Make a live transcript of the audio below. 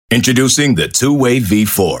Introducing the Two-Way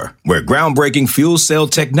V4, where groundbreaking fuel cell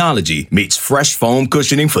technology meets fresh foam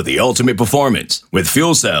cushioning for the ultimate performance. With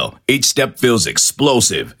Fuel Cell, each step feels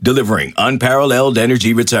explosive, delivering unparalleled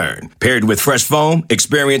energy return. Paired with fresh foam,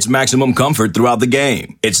 experience maximum comfort throughout the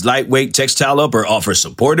game. Its lightweight textile upper offers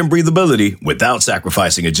support and breathability without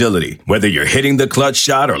sacrificing agility. Whether you're hitting the clutch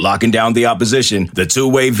shot or locking down the opposition, the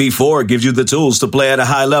Two-Way V4 gives you the tools to play at a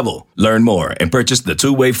high level. Learn more and purchase the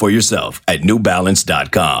Two-Way for yourself at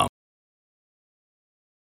newbalance.com.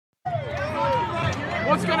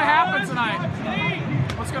 What's going to happen tonight?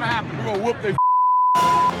 What's going to happen? We're going to whoop their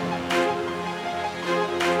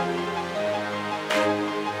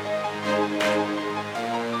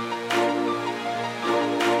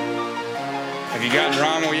Have you gotten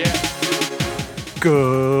Rommel yet?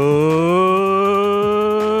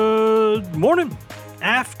 Good morning,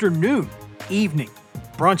 afternoon, evening,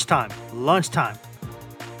 brunch time, lunchtime,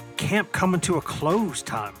 camp coming to a close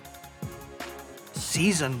time,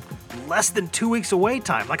 season less than 2 weeks away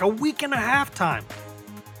time, like a week and a half time.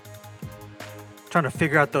 Trying to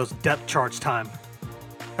figure out those depth charts time.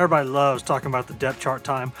 Everybody loves talking about the depth chart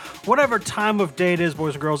time. Whatever time of day it is,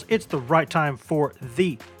 boys and girls, it's the right time for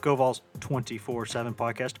the Go Vols 24/7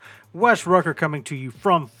 podcast. Wes Rucker coming to you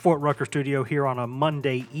from Fort Rucker Studio here on a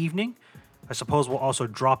Monday evening. I suppose we'll also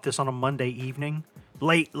drop this on a Monday evening.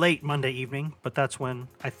 Late Monday evening, but that's when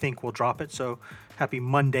I think we'll drop it. So happy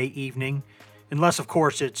Monday evening. Unless, of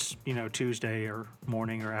course, it's, Tuesday or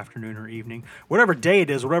morning or afternoon or evening. Whatever day it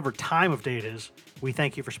is, whatever time of day it is, we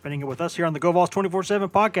thank you for spending it with us here on the Go Vols 24/7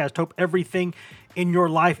 podcast. Hope everything in your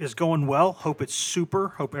life is going well. Hope it's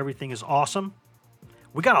super. Hope everything is awesome.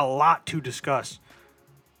 We got a lot to discuss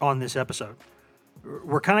on this episode.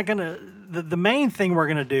 We're kind of going to... The main thing we're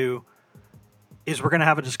going to do is we're going to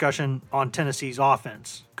have a discussion on Tennessee's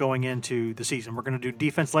offense going into the season. We're going to do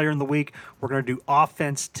defense later in the week. We're going to do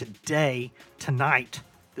offense today, tonight,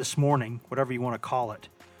 this morning, whatever you want to call it.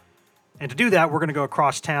 And to do that, we're going to go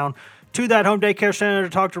across town to that home daycare center to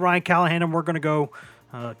talk to Ryan Callahan, and we're going to go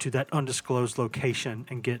to that undisclosed location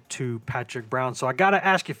and get to Patrick Brown. So I got to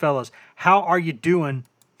ask you, fellas, how are you doing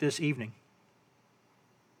this evening?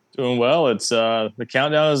 Doing well. It's the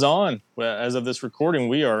countdown is on. As of this recording,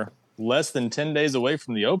 we are less than 10 days away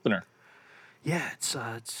from the opener. Yeah, it's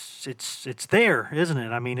there, isn't it?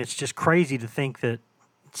 I mean, it's just crazy to think that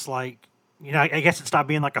it's like, I guess it stopped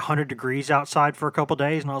being like 100 degrees outside for a couple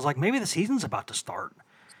days, and I was like, maybe the season's about to start.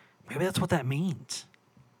 Maybe that's what that means.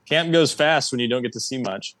 Camp goes fast when you don't get to see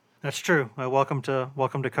much. That's true. Welcome to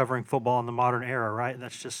covering football in the modern era, right?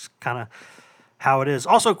 That's just kind of how it is.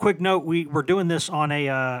 Also, quick note, we're doing this on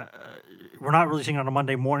a we're not releasing it on a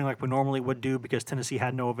Monday morning like we normally would do because Tennessee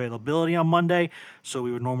had no availability on Monday. So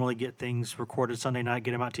we would normally get things recorded Sunday night,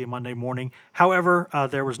 get them out to you Monday morning. However,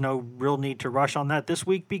 there was no real need to rush on that this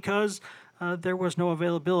week because there was no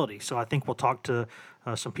availability. So I think we'll talk to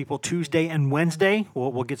some people Tuesday and Wednesday.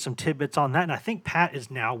 We'll get some tidbits on that. And I think Pat is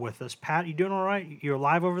now with us. Pat, you doing all right? You're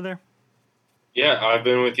alive over there? Yeah, I've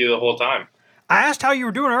been with you the whole time. I asked how you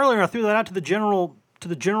were doing earlier. I threw that out to the general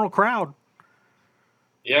crowd.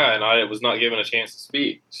 Yeah, and I was not given a chance to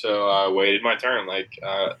speak, so I waited my turn like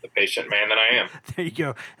the patient man that I am. There you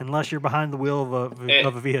go. Unless you're behind the wheel of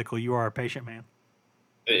a vehicle, you are a patient man.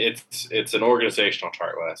 It's an organizational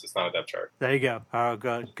chart, Wes. It's not a depth chart. There you go. Oh,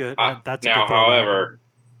 good. That's now, a good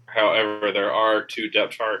however, there are two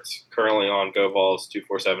depth charts currently on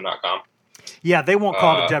GoVols247.com. Yeah, they won't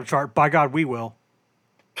call it a depth chart. By God, we will.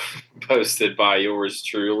 Posted by yours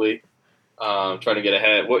truly. Trying to get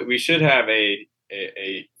ahead. We should have a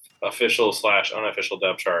official/unofficial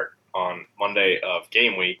depth chart on Monday of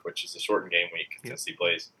game week, which is a shortened game week. Yep. Tennessee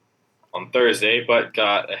plays on Thursday, but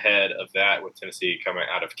got ahead of that with Tennessee coming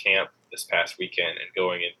out of camp this past weekend and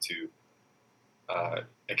going into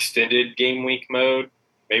extended game week mode.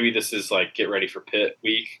 Maybe this is like get ready for Pitt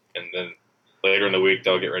week, and then later in the week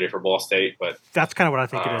they'll get ready for Ball State. But that's kind of what I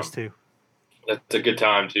think it is too. That's a good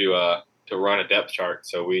time to run a depth chart.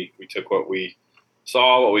 So we took what we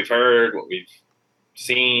saw, what we've heard, what we've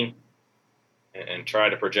seen, and try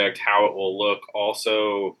to project how it will look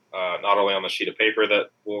also, not only on the sheet of paper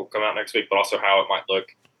that will come out next week, but also how it might look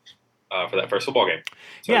for that first football game.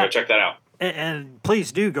 So go check that out. And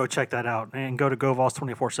please do go check that out and go to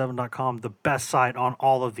GoVols247.com, the best site on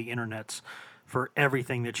all of the internets for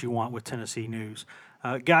everything that you want with Tennessee news.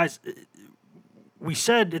 Guys, we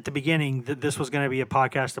said at the beginning that this was going to be a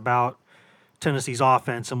podcast about Tennessee's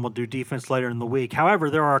offense, and we'll do defense later in the week.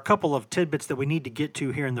 However, there are a couple of tidbits that we need to get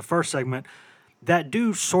to here in the first segment that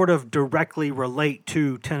do sort of directly relate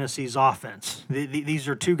to Tennessee's offense. These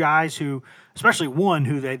are two guys who, especially one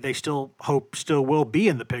who they still hope still will be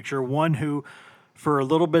in the picture, one who for a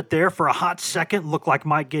little bit there. For a hot second, looked like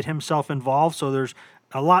might get himself involved. So there's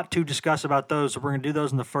a lot to discuss about those. So we're going to do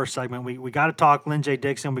those in the first segment. We got to talk Lyn-J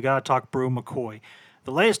Dixon. We got to talk Bru McCoy.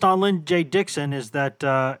 The latest on Lyn-J Dixon is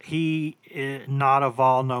that he is not a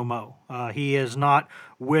Vol no mo. He is not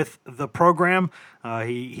with the program.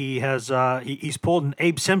 He's pulled an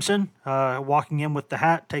Abe Simpson, walking in with the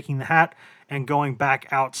hat, taking the hat, and going back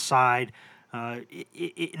outside.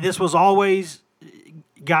 This was always,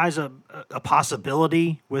 guys, a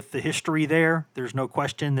possibility with the history there. There's no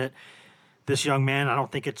question that this young man, I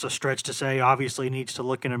don't think it's a stretch to say, obviously needs to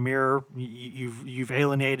look in a mirror. You've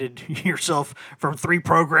alienated yourself from 3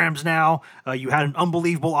 programs now. You had an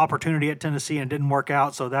unbelievable opportunity at Tennessee and it didn't work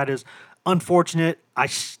out, so that is unfortunate. I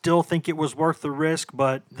still think it was worth the risk,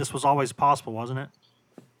 but this was always possible, wasn't it?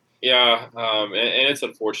 Yeah, and it's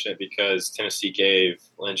unfortunate because Tennessee gave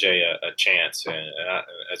Lyn-J a chance, and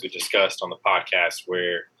as we discussed on the podcast,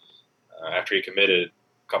 where after he committed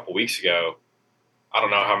a couple weeks ago, I don't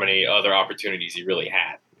know how many other opportunities he really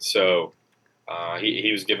had. So he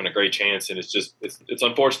was given a great chance, and it's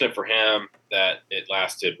unfortunate for him that it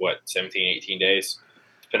lasted 17, 18 days,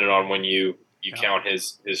 depending on when you count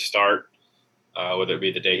his start, whether it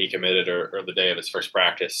be the day he committed or the day of his first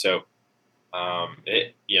practice. So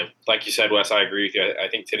like you said, Wes, I agree with you. I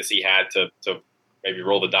think Tennessee had to maybe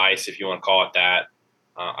roll the dice, if you want to call it that.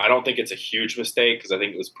 I don't think it's a huge mistake because I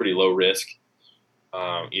think it was pretty low risk.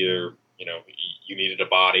 Either you needed a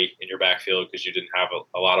body in your backfield because you didn't have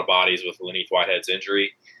a lot of bodies with Lenith Whitehead's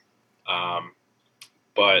injury.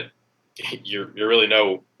 But you're really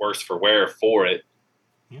no worse for wear for it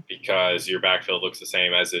because your backfield looks the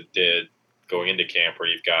same as it did going into camp, where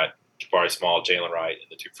you've got Jabari Small, Jalen Wright,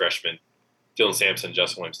 and the 2 freshmen, Dylan Sampson,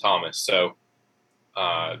 Justin Williams-Thomas. So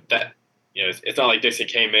it's not like Dixon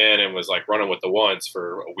came in and was like running with the ones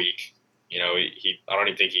for a week. I don't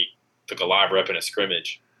even think he took a live rep in a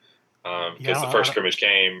scrimmage. Because the first scrimmage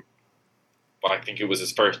came, I think it was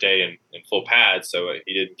his first day in full pads, so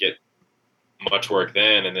he didn't get much work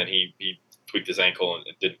then, and then he tweaked his ankle and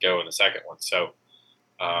it didn't go in the second one. So,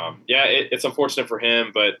 it's unfortunate for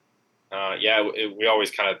him, but we always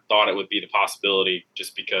kind of thought it would be the possibility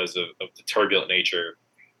just because of the turbulent nature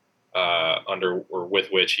under or with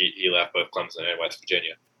which he left both Clemson and West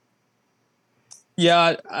Virginia.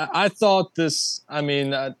 Yeah, I thought this. I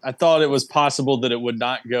mean, I thought it was possible that it would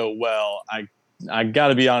not go well. I got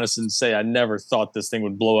to be honest and say I never thought this thing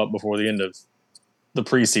would blow up before the end of the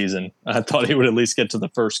preseason. I thought he would at least get to the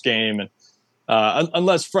first game, and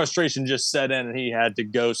unless frustration just set in and he had to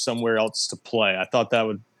go somewhere else to play. I thought that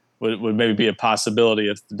would maybe be a possibility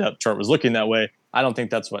if the depth chart was looking that way. I don't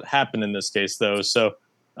think that's what happened in this case, though. So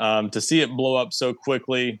to see it blow up so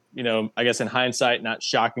quickly, I guess in hindsight, not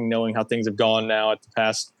shocking knowing how things have gone now at the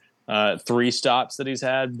past 3 stops that he's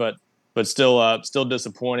had, but still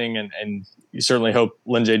disappointing. And you certainly hope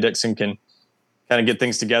Lyn-J Dixon can kind of get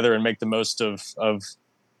things together and make the most of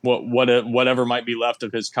whatever might be left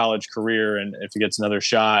of his college career, and if he gets another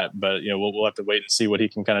shot. But we'll have to wait and see what he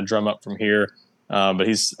can kind of drum up from here. But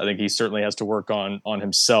I think he certainly has to work on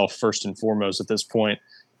himself first and foremost at this point.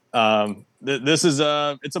 This is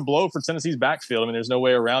it's a blow for Tennessee's backfield. I mean, there's no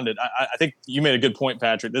way around it. I think you made a good point,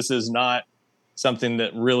 Patrick. This is not something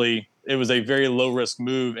that really, it was a very low risk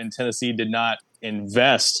move, and Tennessee did not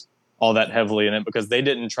invest all that heavily in it because they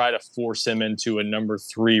didn't try to force him into a number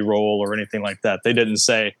 3 role or anything like that. They didn't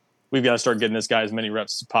say, we've got to start getting this guy as many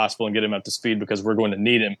reps as possible and get him up to speed because we're going to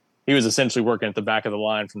need him. He was essentially working at the back of the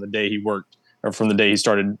line from the day he worked, or from the day he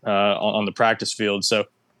started on the practice field. So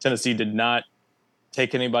Tennessee did not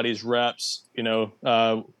take anybody's reps,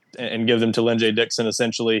 and give them to Lyn-J Dixon.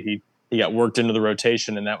 Essentially, he got worked into the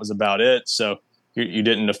rotation, and that was about it. So you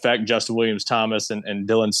didn't affect Justin Williams-Thomas and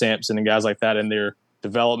Dylan Sampson and guys like that in their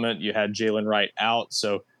development. You had Jalen Wright out,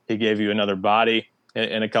 so he gave you another body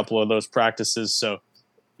in a couple of those practices. So,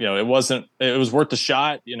 it was worth the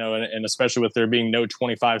shot, and especially with there being no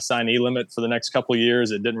 25 signee limit for the next couple of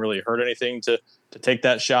years, it didn't really hurt anything to take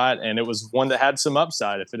that shot. And it was one that had some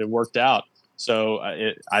upside if it had worked out. So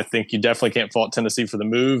I think you definitely can't fault Tennessee for the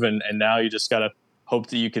move. And now you just got to hope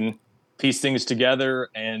that you can piece things together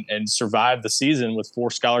and survive the season with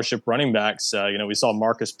 4 scholarship running backs. We saw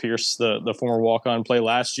Marcus Pierce, the former walk-on, play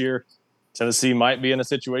last year. Tennessee might be in a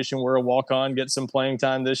situation where a walk-on gets some playing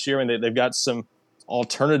time this year, and they've got some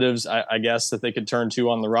alternatives, I guess, that they could turn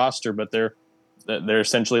to on the roster, but they're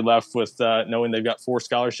essentially left with knowing they've got 4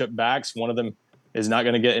 scholarship backs. One of them is not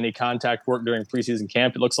going to get any contact work during preseason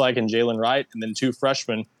camp, it looks like, and Jalen Wright, and then 2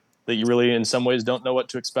 freshmen that you really in some ways don't know what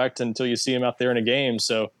to expect until you see him out there in a game.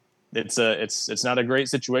 So it's not a great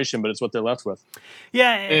situation, but it's what they're left with.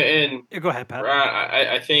 Yeah, And go ahead, Pat.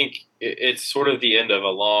 I think it's sort of the end of a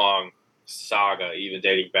long saga, even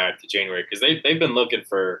dating back to January, because they've been looking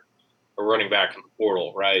for a running back in the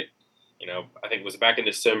portal, right? I think it was back in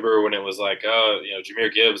December when it was like,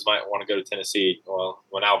 Jahmyr Gibbs might want to go to Tennessee. Well,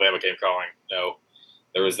 when Alabama came calling, no.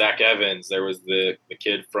 There was Zach Evans. There was the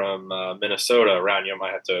kid from Minnesota. Ryan, you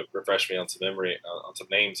might have to refresh me on some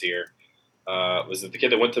names here. Was it the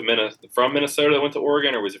kid that went from Minnesota that went to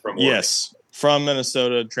Oregon, or was it from Oregon? Yes, from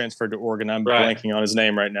Minnesota, transferred to Oregon. I'm blanking on his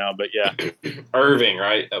name right now, but yeah. Irving,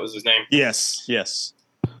 right? That was his name? Yes.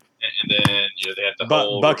 And then they had the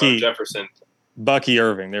whole Bucky Jefferson. Bucky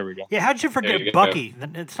Irving. There we go. Yeah, how'd you forget Bucky?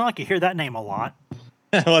 It's not like you hear that name a lot.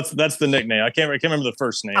 Well, that's the nickname. I can't remember the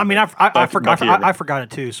first name. I mean, I forgot it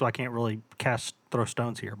too, so I can't really throw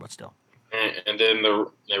stones here, but still. And then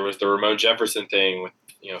there was the Ramon Jefferson thing with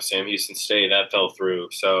Sam Houston State that fell through.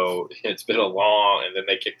 So it's been and then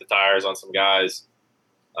they kicked the tires on some guys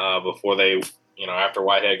before they after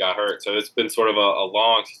Whitehead got hurt. So it's been sort of a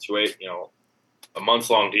long situation, a months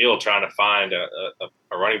long deal trying to find a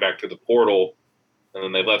running back through the portal, and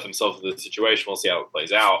then they left themselves in this situation. We'll see how it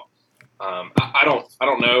plays out. I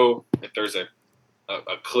don't know if there's a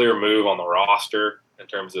clear move on the roster in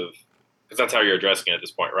terms of, because that's how you're addressing it at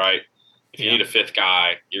this point, right? If you need a fifth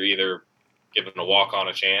guy, you're either giving a walk-on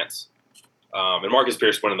a chance. And Marcus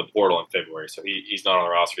Pierce went in the portal in February, so he's not on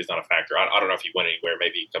the roster. He's not a factor. I don't know if he went anywhere.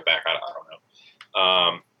 Maybe he come back. I don't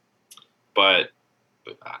know. But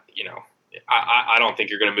I don't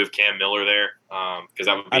think you're going to move Cam Miller there because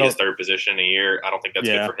that would be his third position in a year. I don't think that's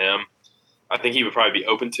good for him. I think he would probably be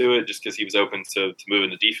open to it just because he was open to moving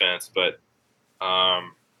the defense. But I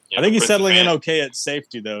think he's settling in okay at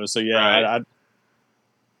safety, though. So, yeah. Right.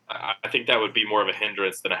 I think that would be more of a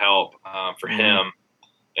hindrance than a help for him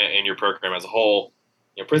and your program as a whole.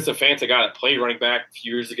 Princeton Fant's a guy that played running back a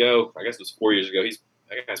few years ago. I guess it was 4 years ago.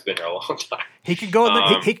 That guy's been here a long time. He could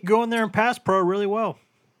go he could go in there and pass pro really well.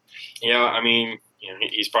 Yeah, I mean,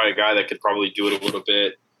 he's probably a guy that could probably do it a little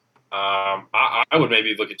bit. I would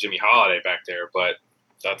maybe look at Jimmy Holiday back there, but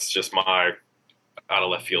that's just my out of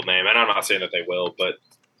left field name. And I'm not saying that they will, but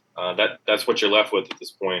that's what you're left with at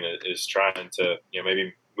this point is trying to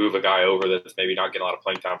maybe move a guy over that's maybe not getting a lot of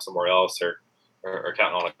playing time somewhere else or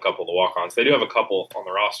counting on a couple of the walk-ons. They do have a couple on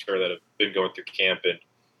the roster that have been going through camp,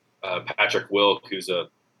 and Patrick Wilk, he's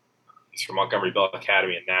from Montgomery Bell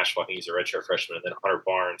Academy in Nashville. I think he's a redshirt freshman, and then Hunter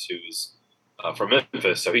Barnes, who's from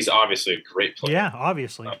Memphis. So he's obviously a great player. Yeah,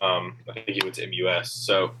 obviously. I think he went to MUS.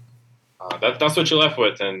 So that's what you're left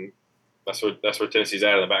with, and that's where Tennessee's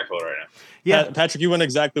at in the backfield right now. Yeah, Patrick, you went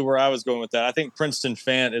exactly where I was going with that. I think Princeton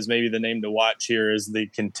Fant is maybe the name to watch here as the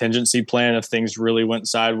contingency plan if things really went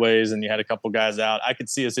sideways and you had a couple guys out. I could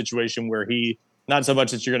see a situation where not so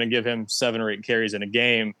much that you're going to give him 7 or 8 carries in a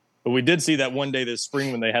game, but we did see that one day this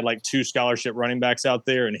spring when they had like 2 scholarship running backs out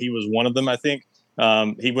there, and he was one of them, I think.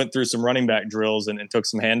 He went through some running back drills and took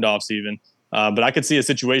some handoffs even. But I could see a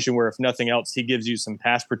situation where, if nothing else, he gives you some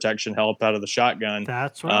pass protection help out of the shotgun.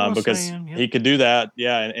 That's what I was because saying. Yep. He could do that,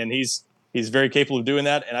 yeah, and he's very capable of doing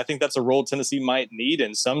that. And I think that's a role Tennessee might need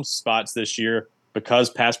in some spots this year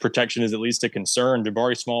because pass protection is at least a concern.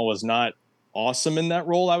 Jabari Small was not awesome in that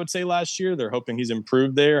role, I would say, last year. They're hoping he's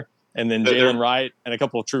improved there. And then Jalen Wright and a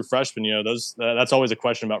couple of true freshmen, that's always a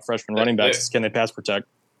question about freshman running backs is can they pass protect?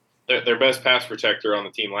 Their best pass protector on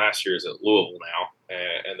the team last year is at Louisville now,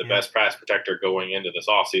 and the best pass protector going into this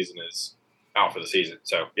offseason is out for the season.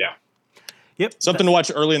 So, yeah. Yep. Something to watch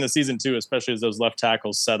early in the season, too, especially as those left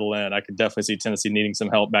tackles settle in. I could definitely see Tennessee needing some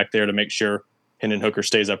help back there to make sure Hendon Hooker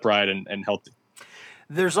stays upright and healthy.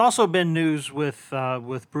 There's also been news with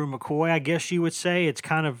Bru McCoy, I guess you would say. It's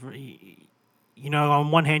kind of,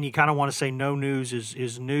 on one hand, you kind of want to say no news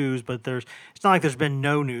is news, but it's not like there's been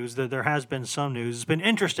no news. There has been some news. It's been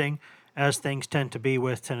interesting, as things tend to be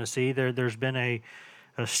with Tennessee. There's been a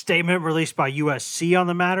statement released by USC on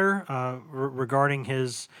the matter regarding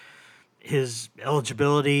his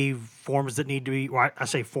eligibility forms that need to be, well, I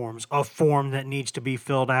say forms, a form that needs to be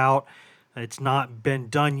filled out. It's not been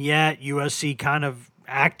done yet. USC kind of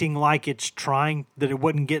acting like it's trying, that it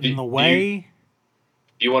wouldn't get in the way.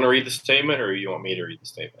 Do you want to read the statement, or you want me to read the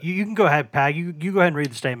statement? You can go ahead, Pat. You go ahead and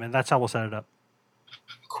read the statement. That's how we'll set it up.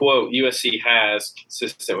 Quote, USC has,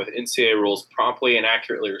 consistent with NCAA rules, promptly and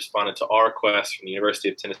accurately responded to all requests from the University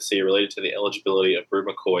of Tennessee related to the eligibility of Bru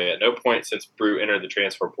McCoy. At no point since Bru entered the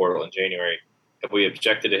transfer portal in January have we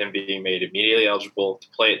objected to him being made immediately eligible to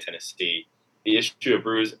play at Tennessee. The issue of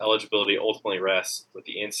Bru's eligibility ultimately rests with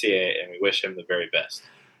the NCAA, and we wish him the very best.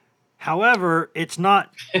 However, it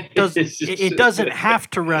doesn't have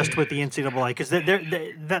to rest with the NCAA because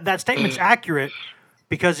that statement's accurate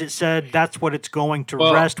because it said that's what it's going to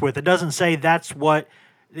rest with. It doesn't say that's what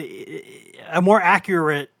a more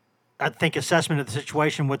accurate, I think, assessment of the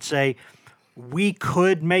situation would say. We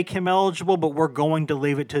could make him eligible, but we're going to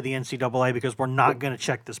leave it to the NCAA because we're not going to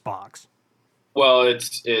check this box. Well,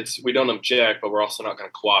 it's we don't object, but we're also not going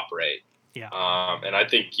to cooperate. Yeah. And I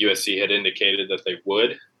think USC had indicated that they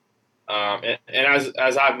would. And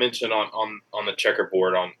as I've mentioned on the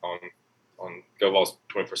checkerboard on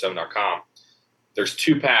GoVols247.com, there's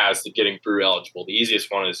two paths to getting Brew eligible. The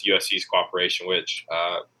easiest one is USC's cooperation, which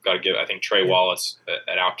got to give. I think Trey Wallace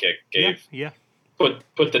at Outkick gave. Yeah. Put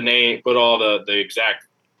the name, put all the exact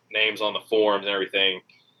names on the forms and everything,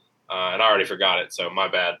 and I already forgot it, so my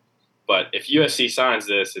bad. But if USC signs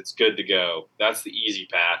this, it's good to go. That's the easy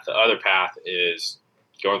path. The other path is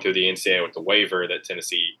going through the NCAA with the waiver that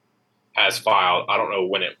Tennessee has filed. I don't know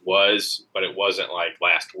when it was, but it wasn't like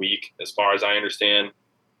last week, as far as I understand.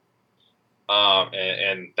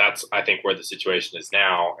 And that's, I think, where the situation is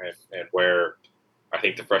now, and where I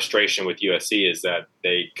think the frustration with USC is that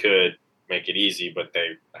they could make it easy, but they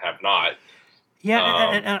have not.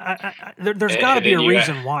 Yeah, there's got to be a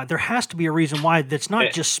reason why. There has to be a reason why. That's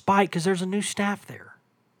not just spite, because there's a new staff there.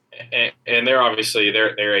 And they're obviously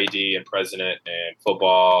their AD and president and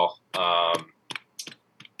football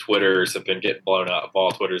Twitters have been getting blown up. Ball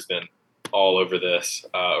Twitter's been all over this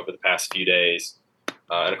over the past few days.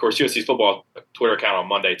 And, of course, USC's football Twitter account on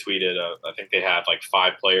Monday tweeted, I think they had like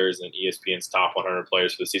 5 players in ESPN's top 100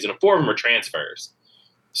 players for the season, and 4 of them are transfers.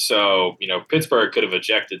 So, Pittsburgh could have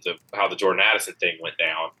objected to how the Jordan Addison thing went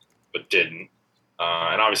down, but didn't.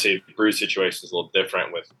 And obviously, the Brew situation is a little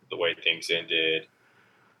different with the way things ended.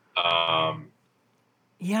 Yeah,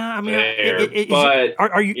 I mean,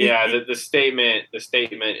 the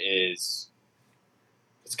statement is,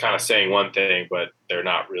 it's kind of saying one thing, but they're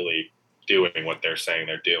not really doing what they're saying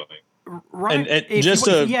they're doing. Right.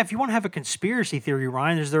 If you want to have a conspiracy theory,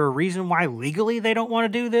 Ryan, is there a reason why legally they don't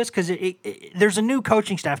want to do this? Because there's a new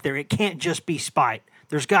coaching staff there. It can't just be spite.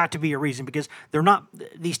 There's got to be a reason, because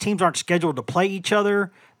these teams aren't scheduled to play each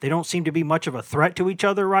other. They don't seem to be much of a threat to each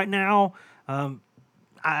other right now. I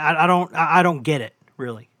don't get it,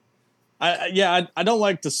 really. I don't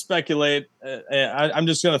like to speculate. I'm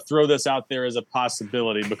just going to throw this out there as a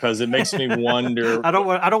possibility because it makes me wonder. I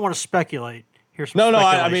don't want to speculate.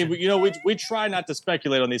 I mean, we try not to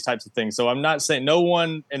speculate on these types of things. So I'm not saying, no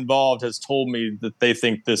one involved has told me that they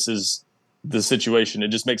think this is the situation. It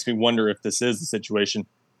just makes me wonder if this is the situation.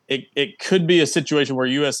 It could be a situation where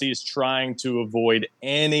USC is trying to avoid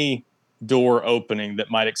any door opening that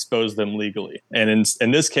might expose them legally. And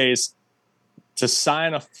in this case, to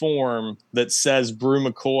sign a form that says Brew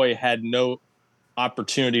McCoy had no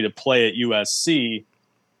opportunity to play at USC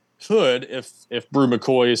could, if Brew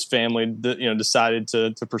McCoy's family decided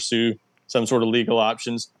to pursue some sort of legal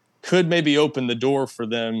options, could maybe open the door for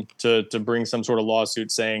them to bring some sort of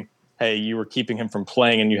lawsuit saying, hey, you were keeping him from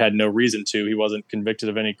playing and you had no reason to. He wasn't convicted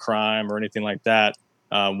of any crime or anything like that.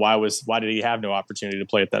 Why did he have no opportunity to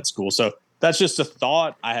play at that school? So that's just a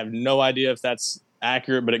thought. I have no idea if that's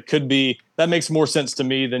accurate, but it could be. That makes more sense to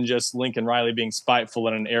me than just Lincoln Riley being spiteful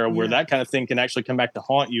in an era where that kind of thing can actually come back to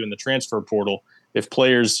haunt you in the transfer portal. If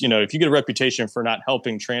players, if you get a reputation for not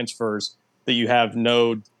helping transfers, that you have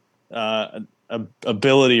no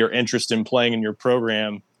ability or interest in playing in your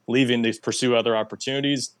program, leaving to pursue other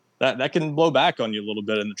opportunities, that can blow back on you a little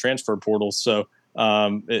bit in the transfer portal. So I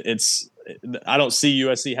don't see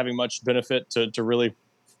USC having much benefit to really,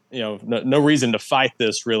 no reason to fight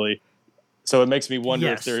this really. So it makes me wonder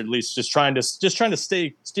if they're at least just trying to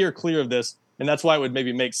steer clear of this. And that's why it would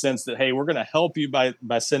maybe make sense that, hey, we're going to help you by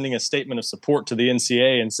sending a statement of support to the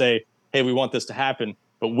NCAA and say, hey, we want this to happen,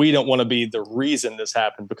 but we don't want to be the reason this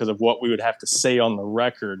happened because of what we would have to say on the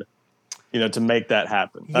record, to make that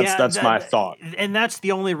happen. That's my thought. And that's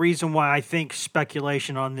the only reason why I think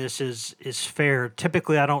speculation on this is fair.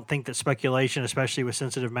 Typically, I don't think that speculation, especially with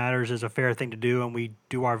sensitive matters, is a fair thing to do, and we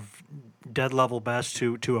do our dead level best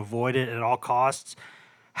to avoid it at all costs.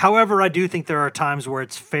 However, I do think there are times where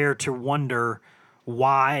it's fair to wonder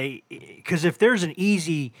why, because if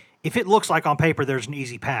it looks like on paper there's an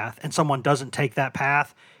easy path and someone doesn't take that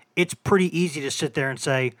path, it's pretty easy to sit there and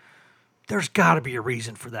say, there's got to be a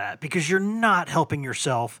reason for that, because you're not helping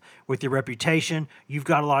yourself with your reputation. You've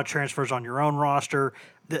got a lot of transfers on your own roster.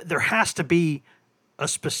 There has to be a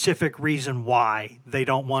specific reason why they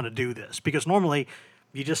don't want to do this, because normally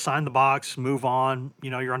you just sign the box, move on.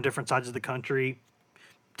 You're on different sides of the country.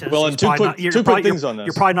 Well, and two quick things on this.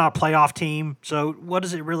 You're probably not a playoff team, so what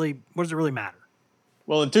does it really matter?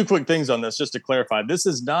 Well, and two quick things on this, just to clarify. This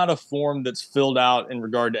is not a form that's filled out in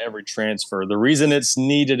regard to every transfer. The reason it's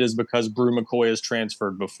needed is because Brew McCoy has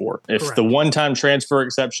transferred before. If Correct. the one-time transfer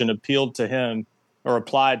exception appealed to him or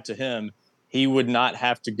applied to him, he would not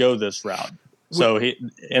have to go this route. So,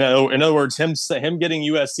 in other words, him getting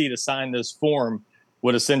USC to sign this form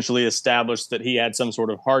would essentially establish that he had some sort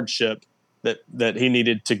of hardship that he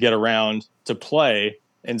needed to get around to play.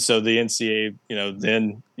 And so the NCAA,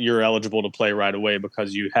 then you're eligible to play right away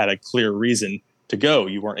because you had a clear reason to go.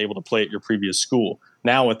 You weren't able to play at your previous school.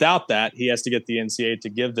 Now, without that, he has to get the NCAA to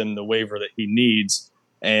give them the waiver that he needs.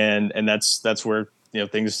 And that's where,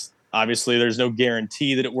 things, obviously there's no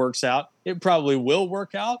guarantee that it works out. It probably will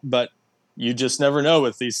work out, but you just never know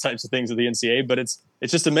with these types of things with the NCAA. But it's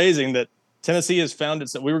just amazing that Tennessee has found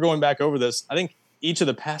it. We were going back over this. I think each of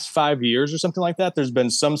the past 5 years or something like that, there's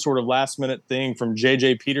been some sort of last minute thing from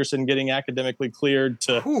J.J. Peterson getting academically cleared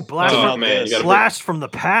to blast from the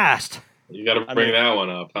past. You got to bring that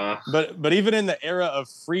one up, huh? But even in the era of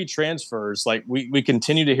free transfers, like we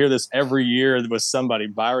continue to hear this every year with somebody.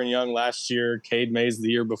 Byron Young last year, Cade Mays the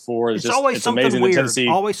year before. It's always something weird.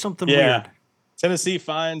 Always something weird. Tennessee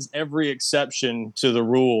finds every exception to the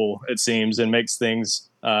rule, it seems, and makes things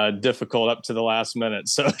difficult up to the last minute.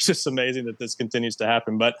 So it's just amazing that this continues to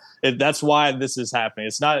happen. But that's why this is happening.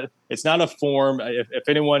 It's not a form. If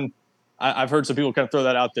anyone, I've heard some people kind of throw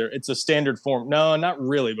that out there. It's a standard form. No, not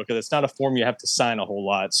really, because it's not a form you have to sign a whole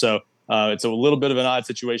lot. So it's a little bit of an odd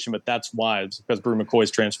situation, but that's why. It's because Brew McCoy's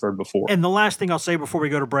transferred before. And the last thing I'll say before we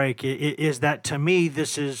go to break is that, to me,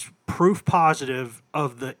 this is proof positive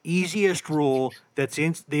of the easiest rule that the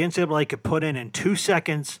NCAA could put in 2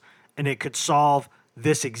 seconds, and it could solve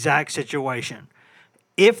this exact situation.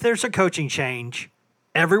 If there's a coaching change,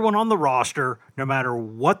 everyone on the roster, no matter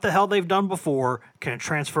what the hell they've done before, can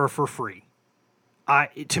transfer for free.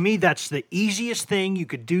 To me, that's the easiest thing. You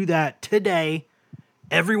could do that today.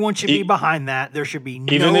 Everyone should be behind that. There should be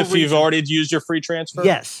no even if reason. You've already used your free transfer?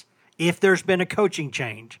 Yes. If there's been a coaching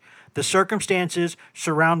change, the circumstances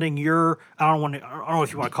surrounding your, I don't know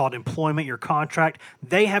if you want to call it employment, your contract,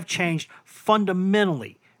 they have changed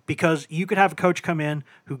fundamentally, because you could have a coach come in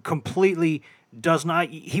who completely does not,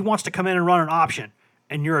 he wants to come in and run an option,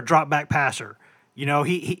 and you're a drop back passer.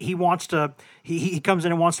 He wants to, he comes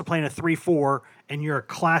in and wants to play in a 3-4, and you're a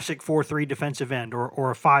classic 4-3 defensive end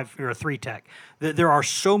or a 5 or a 3 tech. There are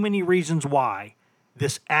so many reasons why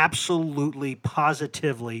this absolutely,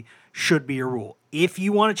 positively should be a rule. If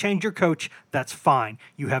you want to change your coach, that's fine.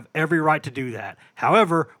 You have every right to do that.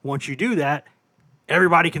 However, once you do that,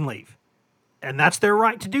 everybody can leave. And that's their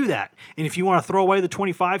right to do that. And if you want to throw away the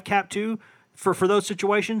 25 cap too for those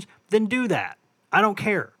situations, then do that. I don't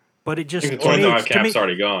care. But it just, the 25 cap's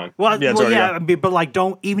already gone. But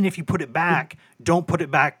don't, even if you put it back, don't put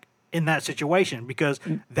it back in that situation, because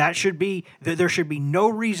there should be no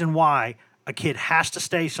reason why a kid has to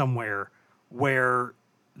stay somewhere where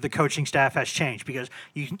the coaching staff has changed, because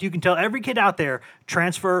you can tell every kid out there,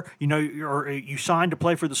 transfer, or you signed to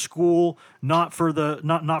play for the school, not for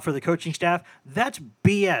the coaching staff. That's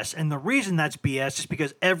BS. And the reason that's BS is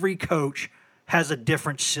because every coach has a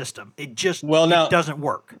different system. It just it doesn't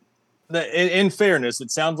work. In fairness,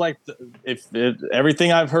 it sounds like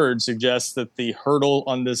everything I've heard suggests that the hurdle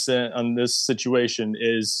on this situation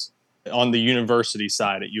is on the university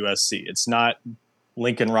side at USC. It's not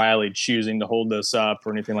Lincoln Riley choosing to hold this up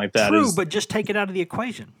or anything like that. True, but just take it out of the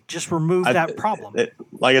equation. Just remove that problem.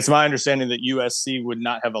 It's my understanding that USC would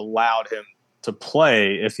not have allowed him to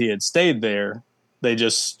play if he had stayed there. They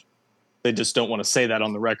just don't want to say that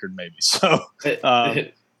on the record, maybe. So.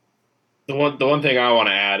 The one thing I want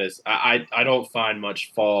to add is I don't find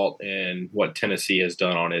much fault in what Tennessee has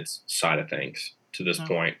done on its side of things to this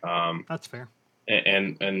point. That's fair.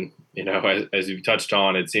 And as you've touched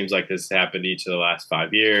on, it seems like this happened each of the last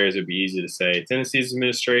 5 years. It'd be easy to say Tennessee's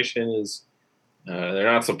administration is they're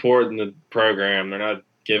not supporting the program. They're not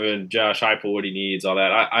giving Josh Heupel what he needs. All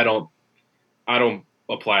that. I don't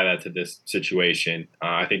apply that to this situation.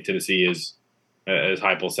 I think Tennessee is, as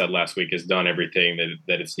Heupel said last week, has done everything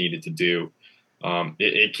that it's needed to do.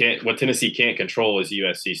 It can't. What Tennessee can't control is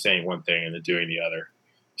USC saying one thing and then doing the other.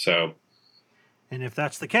 So, and if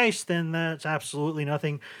that's the case, then that's absolutely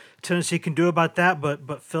nothing Tennessee can do about that.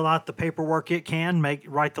 But fill out the paperwork it can,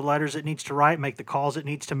 write the letters it needs to write, make the calls it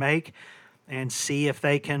needs to make, and see if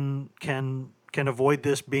they can avoid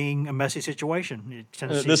this being a messy situation.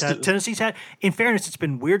 Tennessee's had, in fairness, it's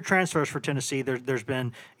been weird transfers for Tennessee. There's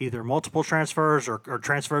been either multiple transfers or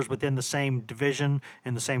transfers within the same division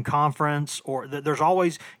in the same conference, or there's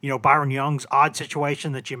always, Byron Young's odd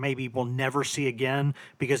situation that you maybe will never see again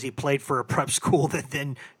because he played for a prep school that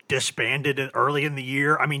then disbanded early in the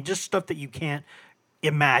year. I mean, just stuff that you can't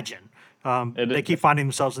imagine. They keep finding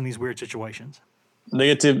themselves in these weird situations. They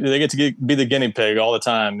get to be the guinea pig all the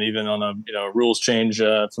time, even on a rules change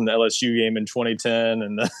from the LSU game in 2010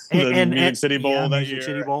 and the Music City Bowl that year.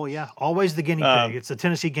 City Bowl, yeah, always the guinea pig. It's the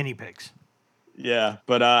Tennessee guinea pigs. Yeah,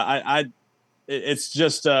 but it's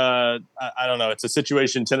just I don't know. It's a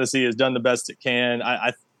situation Tennessee has done the best it can.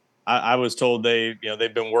 I was told they've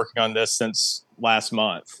been working on this since last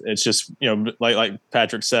month. It's just like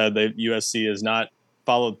Patrick said, USC has not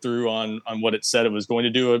followed through on what it said it was going to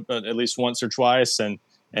do at least once or twice, and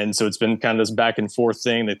so it's been kind of this back and forth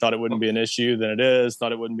thing. They thought it wouldn't be an issue, then it is.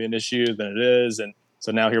 Thought it wouldn't be an issue, then it is, and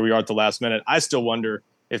so now here we are at the last minute. I still wonder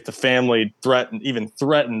if the family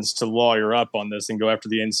threatens to lawyer up on this and go after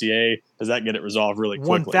the NCAA. Does that get it resolved really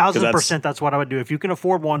quickly? 1,000%. That's what I would do if you can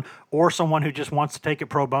afford one, or someone who just wants to take it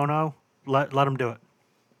pro bono. Let them do it.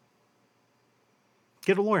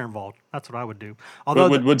 Get a lawyer involved. That's what I would do. Although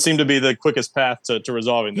would seem to be the quickest path to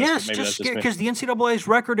resolving this. Yes, just because the NCAA's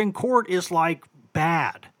record in court is like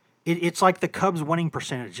bad. It's like the Cubs' winning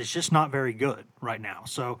percentage. It's just not very good right now.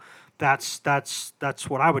 So that's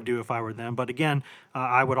what I would do if I were them. But again,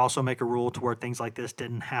 I would also make a rule to where things like this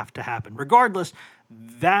didn't have to happen. Regardless,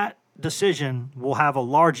 that decision will have a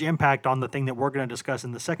large impact on the thing that we're going to discuss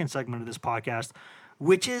in the second segment of this podcast,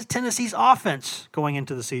 which is Tennessee's offense going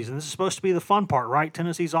into the season. This is supposed to be the fun part, right?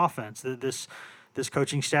 Tennessee's offense. This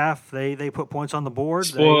coaching staff, they put points on the board.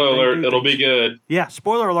 Spoiler alert, it'll be good. Yeah,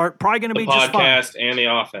 spoiler alert, probably going to be just fun. The podcast and the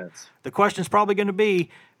offense. The question's probably going to be,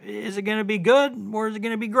 is it going to be good, or is it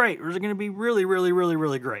going to be great, or is it going to be really, really, really,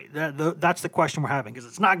 really great? That's the question we're having, because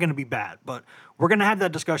it's not going to be bad. But we're going to have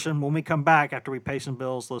that discussion when we come back after we pay some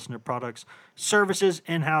bills, listen to products, services,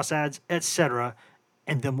 in-house ads, etc.,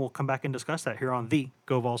 and then we'll come back and discuss that here on the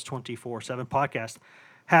GoVols 24/7 podcast.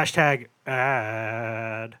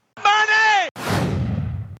 #ad. Money!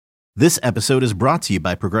 This episode is brought to you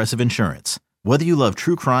by Progressive Insurance. Whether you love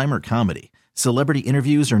true crime or comedy, celebrity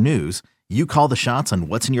interviews or news, you call the shots on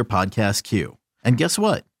what's in your podcast queue. And guess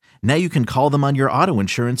what? Now you can call them on your auto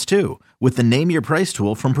insurance too with the Name Your Price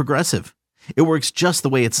tool from Progressive. It works just the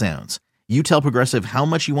way it sounds. You tell Progressive how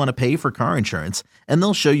much you want to pay for car insurance, and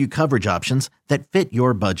they'll show you coverage options that fit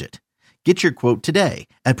your budget. Get your quote today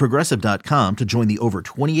at Progressive.com to join the over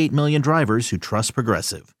 28 million drivers who trust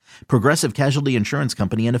Progressive. Progressive Casualty Insurance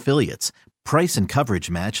Company and Affiliates. Price and coverage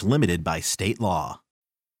match limited by state law.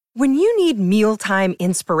 When you need mealtime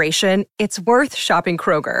inspiration, it's worth shopping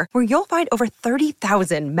Kroger, where you'll find over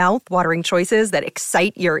 30,000 mouth-watering choices that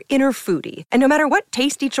excite your inner foodie. And no matter what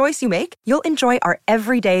tasty choice you make, you'll enjoy our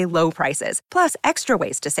everyday low prices, plus extra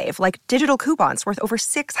ways to save, like digital coupons worth over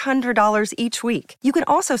 $600 each week. You can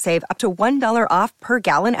also save up to $1 off per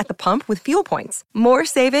gallon at the pump with fuel points. More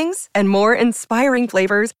savings and more inspiring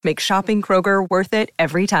flavors make shopping Kroger worth it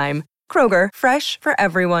every time. Kroger, fresh for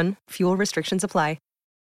everyone. Fuel restrictions apply.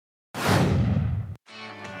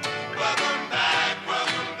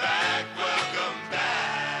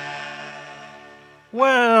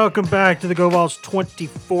 Welcome back to the GoVols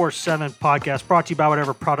 24/7 podcast, brought to you by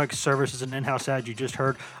whatever products, services, and in-house ad you just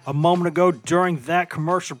heard a moment ago during that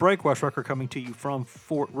commercial break. Wes Rucker coming to you from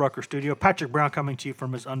Fort Rucker Studio. Patrick Brown coming to you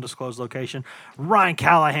from his undisclosed location. Ryan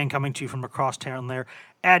Callahan coming to you from across town there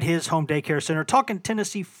at his home daycare center. Talking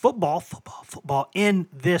Tennessee football in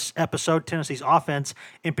this episode, Tennessee's offense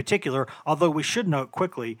in particular, although we should note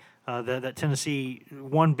quickly that Tennessee,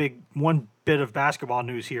 one bit of basketball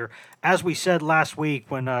news here. As we said last week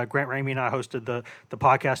when Grant Ramey and I hosted the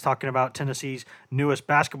podcast talking about Tennessee's newest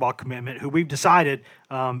basketball commitment, who we've decided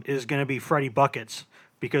is going to be Freddie Buckets,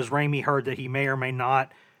 because Ramey heard that he may or may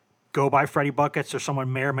not go by Freddie Buckets, or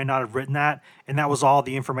someone may or may not have written that, and that was all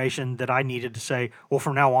the information that I needed to say, well,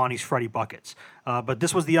 from now on, he's Freddie Buckets. But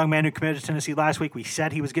this was the young man who committed to Tennessee last week. We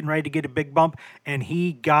said he was getting ready to get a big bump, and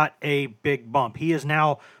he got a big bump. He is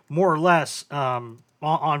now more or less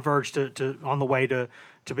on verge on the way to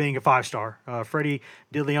being a 5-star. Freddie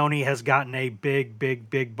DeLeone has gotten a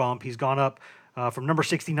big bump. He's gone up from number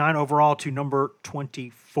 69 overall to number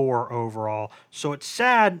 24 overall. So it's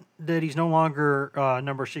sad that he's no longer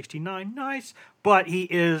number 69. Nice. But he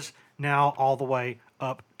is now all the way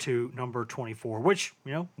up to number 24, which,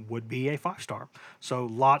 would be a 5-star. So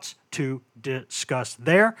lots to discuss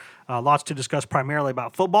there. Lots to discuss primarily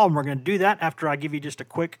about football, and we're going to do that after I give you just a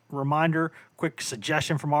quick reminder, quick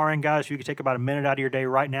suggestion from our end, guys. You can take about a minute out of your day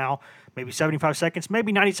right now, maybe 75 seconds,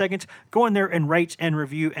 maybe 90 seconds. Go in there and rate and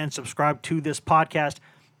review and subscribe to this podcast.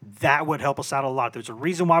 That would help us out a lot. There's a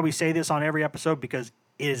reason why we say this on every episode, because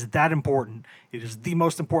it is that important. It is the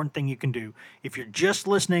most important thing you can do. If you're just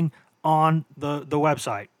listening on the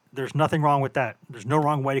website, There's nothing wrong with that. There's no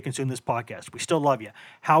wrong way to consume this podcast. We still love you.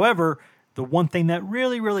 However, the one thing that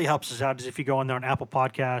really, really helps us out is if you go on there on Apple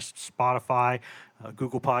Podcasts, Spotify,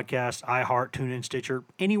 Google Podcasts, iHeart, TuneIn, Stitcher,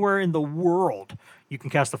 anywhere in the world you can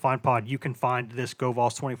cast the Find Pod. You can find this Go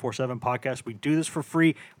Vols 24/7 podcast. We do this for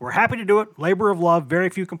free. We're happy to do it. Labor of love. Very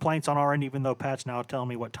few complaints on our end, even though Pat's now telling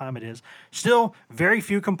me what time it is. Still, very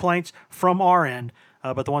few complaints from our end.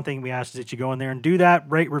 But the one thing we ask is that you go in there and do that,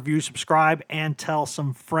 rate, review, subscribe, and tell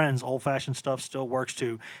some friends. Old-fashioned stuff still works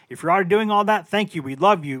too. If you're already doing all that, thank you. We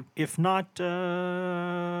love you. If not,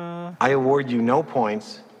 I award you no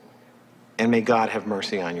points, and may God have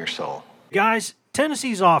mercy on your soul. Guys,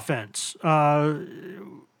 Tennessee's offense,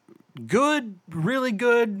 good, really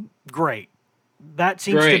good, great. That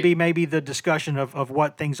seems to be maybe the discussion of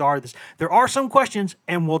what things are. There are some questions,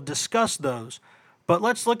 and we'll discuss those. But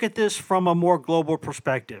let's look at this from a more global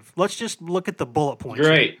perspective. Let's just look at the bullet points.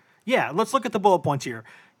 Great. Yeah, let's look at the bullet points here.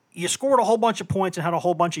 You scored a whole bunch of points and had a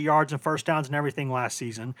whole bunch of yards and first downs and everything last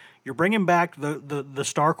season. You're bringing back the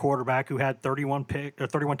star quarterback who had 31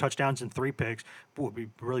 touchdowns and 3 picks. It would be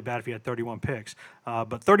really bad if he had 31 picks.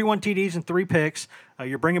 But 31 TDs and 3 picks.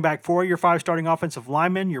 You're bringing back 4 of your 5 starting offensive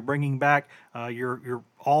linemen. You're bringing back your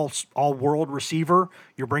all-world receiver.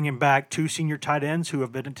 You're bringing back 2 senior tight ends who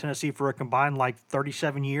have been in Tennessee for a combined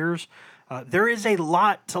 37 years. There is a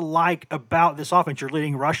lot to like about this offense. Your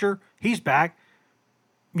leading rusher, he's back.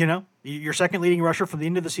 You know, your second leading rusher from the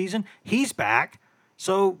end of the season, he's back.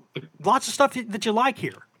 So lots of stuff that you like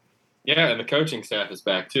here. Yeah, and the coaching staff is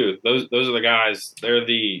back too. Those are the guys. They're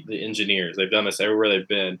the engineers. They've done this everywhere they've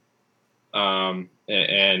been.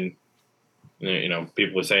 And you know,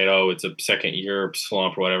 people are saying, "Oh, it's a second year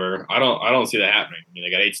slump or whatever." I don't see that happening. I mean,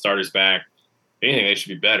 they got 8 starters back. If anything, they should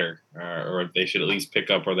be better, or they should at least pick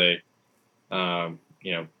up where they,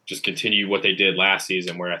 you know, just continue what they did last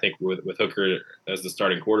season, where I think with Hooker as the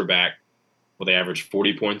starting quarterback, well, they averaged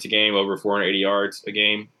 40 points a game, over 480 yards a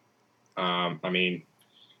game. I mean,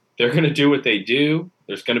 they're going to do what they do.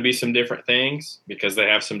 There's going to be some different things because they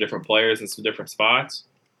have some different players in some different spots.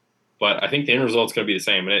 But I think the end result's going to be the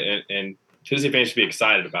same. And Tennessee fans should be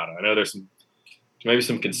excited about it. I know there's maybe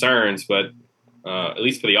some concerns, but at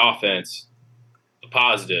least for the offense, the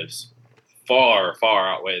positives far, far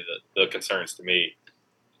outweigh the concerns to me.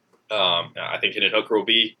 I think Hendon Hooker will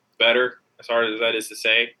be better, as hard as that is to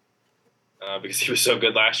say, because he was so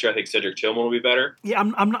good last year. I think Cedric Tillman will be better. Yeah,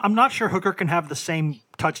 I'm not sure Hooker can have the same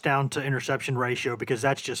touchdown to interception ratio because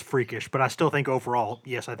that's just freakish. But I still think overall,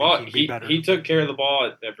 yes, I think he'd be better. He took care of the ball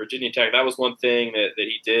at Virginia Tech. That was one thing that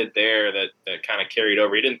he did there that kind of carried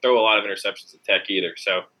over. He didn't throw a lot of interceptions at Tech either.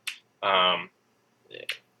 So, and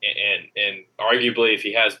arguably, if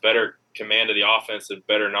he has better command of the offense and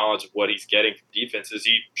better knowledge of what he's getting from defenses,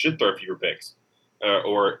 he should throw fewer picks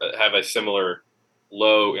or have a similar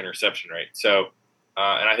low interception rate. So,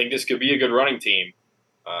 and I think this could be a good running team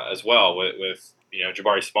as well with you know,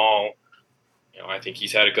 Jabari Small. You know, I think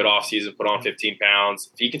he's had a good offseason, put on 15 pounds.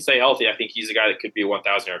 If he can stay healthy, I think he's a guy that could be a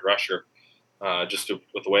 1,000-yard rusher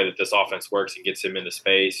with the way that this offense works and gets him into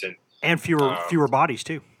space. And fewer bodies,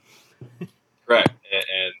 too. Right.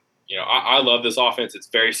 And you know, I love this offense. It's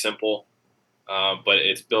very simple, but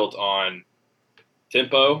it's built on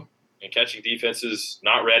tempo and catching defenses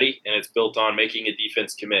not ready, and it's built on making a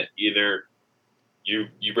defense commit. Either you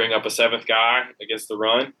bring up a 7th guy against the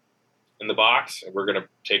run in the box, and we're going to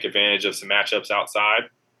take advantage of some matchups outside,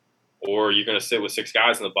 or you're going to sit with 6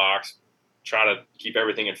 guys in the box, try to keep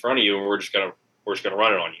everything in front of you, and we're just going to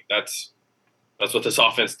run it on you. That's what this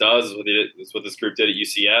offense does. It's what this group did at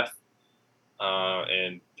UCF.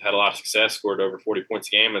 And had a lot of success, scored over 40 points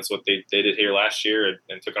a game. That's what they did here last year,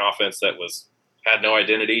 and took an offense that had no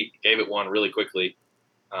identity, gave it one really quickly.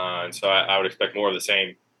 And so I would expect more of the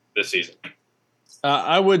same this season.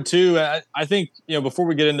 I would too. I think, you know, before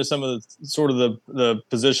we get into some of the sort of the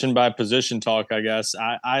position by position talk, I guess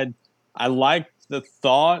I like the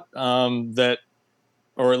thought that,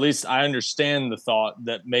 or at least I understand the thought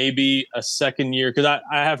that maybe a second year, because I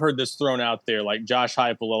have heard this thrown out there, like Josh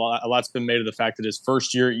Heupel, a lot's been made of the fact that his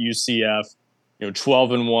first year at UCF, you know,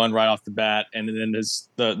 12-1 right off the bat, and then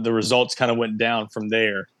the results kind of went down from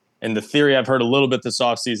there. And the theory I've heard a little bit this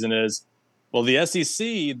offseason is, well, the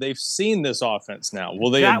SEC, they've seen this offense now.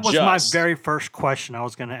 Will they adjust? That was my very first question I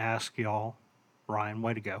was going to ask y'all. Ryan,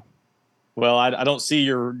 way to go. Well, I don't see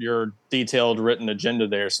your detailed written agenda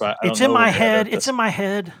there, so I don't it's know in my head. It's in my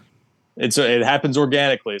head. It happens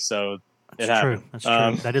organically, so it happens. That's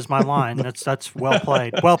true. That is my line. That's well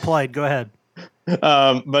played. Well played. Go ahead.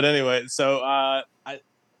 But anyway, so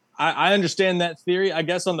I understand that theory. I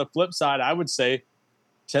guess on the flip side, I would say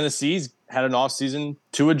Tennessee's had an offseason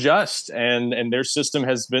to adjust, and their system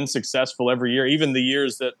has been successful every year. Even the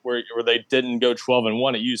years that where they didn't go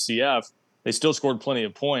 12-1 at UCF, they still scored plenty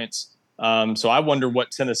of points. So I wonder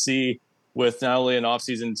what Tennessee, with not only an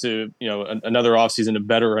offseason to, another offseason to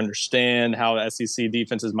better understand how SEC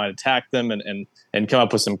defenses might attack them and come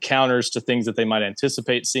up with some counters to things that they might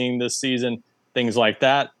anticipate seeing this season, things like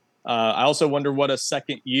that. I also wonder what a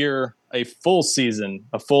second year, a full season,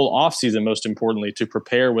 a full offseason, most importantly, to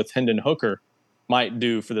prepare with Hendon Hooker might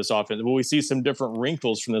do for this offense. Will we see some different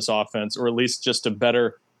wrinkles from this offense, or at least just a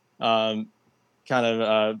better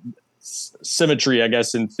symmetry, I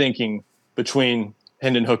guess, in thinking between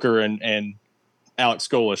Hendon Hooker and Alex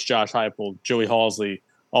Golesh, Josh Heupel, Joey Halsley,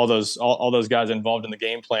 all those guys involved in the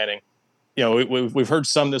game planning? We've heard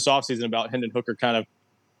some this offseason about Hendon Hooker kind of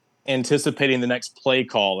anticipating the next play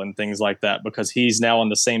call and things like that, because he's now on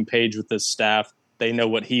the same page with this staff. They know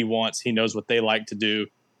what he wants. He knows what they like to do.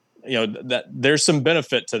 That there's some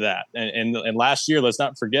benefit to that. And last year, let's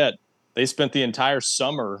not forget, they spent the entire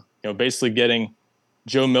summer, basically getting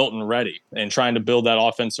Joe Milton ready and trying to build that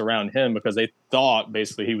offense around him, because they thought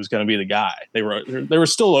basically he was going to be the guy. They were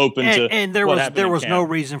still open and there was no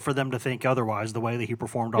reason for them to think otherwise. The way that he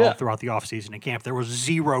performed all throughout the offseason and camp, there was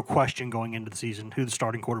zero question going into the season who the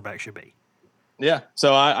starting quarterback should be. Yeah,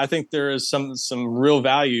 so I think there is some real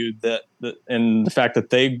value that in the fact that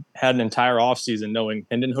they had an entire offseason knowing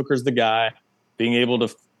Hendon Hooker's the guy, being able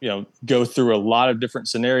to go through a lot of different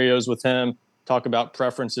scenarios with him, talk about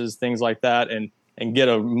preferences, things like that, and get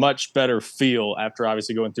a much better feel after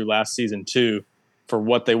obviously going through last season too for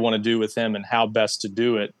what they want to do with him and how best to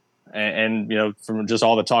do it. And from just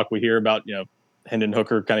all the talk we hear about, Hendon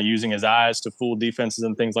Hooker kind of using his eyes to fool defenses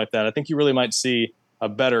and things like that, I think you really might see a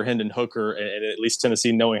better Hendon Hooker, and at least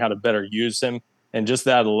Tennessee knowing how to better use him. And just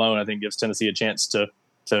that alone, I think, gives Tennessee a chance to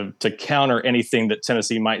counter anything that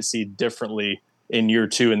Tennessee might see differently in year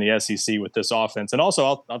two in the SEC with this offense. And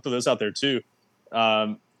also, I'll throw this out there too.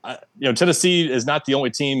 Tennessee is not the only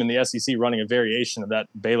team in the SEC running a variation of that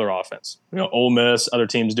Baylor offense. Ole Miss, other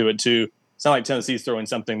teams do it too. It's not like Tennessee's throwing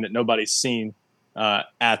something that nobody's seen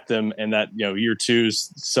at them, and that year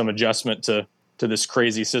two's some adjustment to this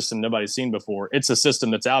crazy system nobody's seen before. It's a system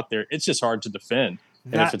that's out there. It's just hard to defend.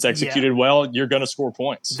 And if it's executed well, you're going to score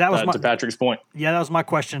points. That was to Patrick's point. Yeah, that was my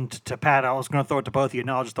question to Pat. I was going to throw it to both of you.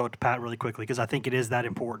 Now I'll just throw it to Pat really quickly because I think it is that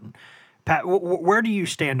important. Pat, where do you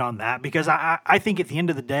stand on that? Because I think at the end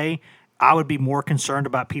of the day, I would be more concerned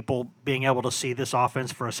about people being able to see this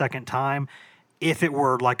offense for a second time if it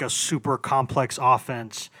were like a super complex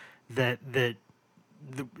offense that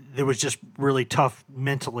was just really tough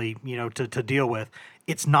mentally, to deal with.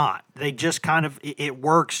 It's not. They just kind of it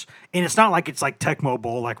works, and it's not like it's like Tecmo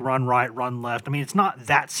Bowl, like run right, run left. I mean, it's not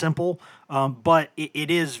that simple, but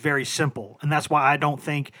it is very simple, and that's why I don't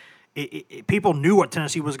think. People knew what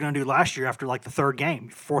Tennessee was going to do last year after like the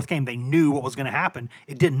fourth game. They knew what was going to happen.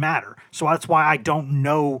 It didn't matter. So that's why I don't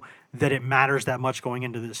know that it matters that much going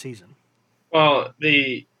into this season. Well,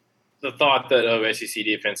 the thought that SEC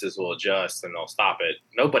defenses will adjust and they'll stop it,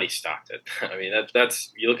 nobody stopped it. I mean,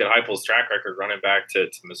 that's you look at Heupel's track record running back to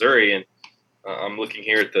Missouri, and I'm looking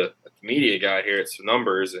here at the media guide here at some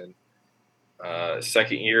numbers, and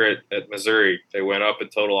second year at Missouri, they went up in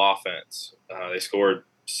total offense. They scored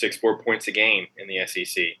 6-4 points a game in the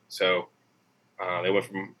SEC. So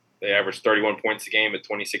they averaged 31 points a game at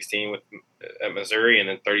 2016 at Missouri, and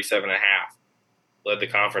then 37.5 led the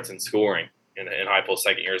conference in scoring. In Heupel's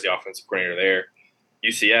second year as the offensive coordinator there.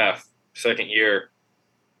 UCF second year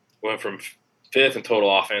went from fifth in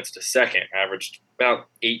total offense to second, averaged about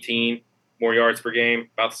 18 more yards per game,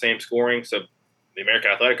 about the same scoring. So the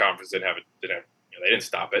American Athletic Conference they didn't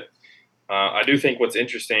stop it. I do think what's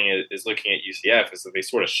interesting is looking at UCF is that they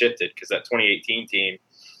sort of shifted, because that 2018 team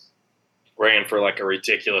ran for like a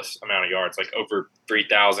ridiculous amount of yards, like over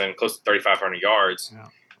 3,000, close to 3,500 yards. Yeah.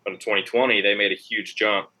 But in 2020, they made a huge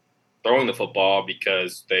jump throwing the football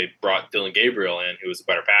because they brought Dillon Gabriel in, who was a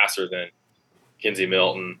better passer than Kinsey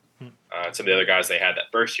Milton, some of the other guys they had that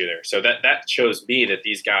first year there. So that shows me that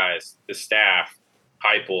these guys, the staff,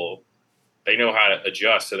 Heupel, they know how to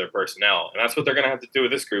adjust to their personnel. And that's what they're going to have to do with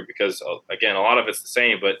this group, because, again, a lot of it's the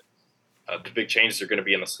same, but the big changes are going to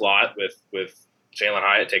be in the slot with Jalen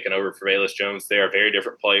Hyatt taking over for Velus Jones. They are very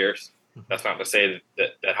different players. That's not to say that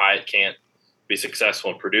Hyatt can't be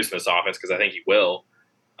successful in producing this offense, because I think he will.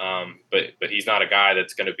 But he's not a guy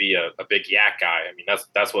that's going to be a big yak guy. I mean,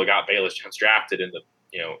 that's what got Velus Jones drafted in the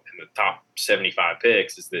top 75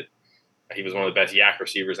 picks, is that he was one of the best yak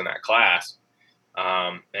receivers in that class.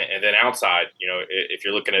 And then outside, if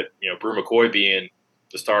you're looking at Brew McCoy being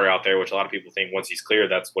the starter out there, which a lot of people think once he's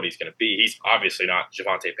cleared, that's what he's going to be. He's obviously not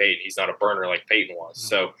Javonte Payton. He's not a burner like Peyton was.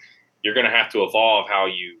 So you're going to have to evolve how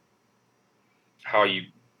you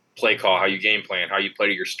play call, how you game plan, how you play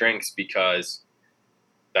to your strengths, because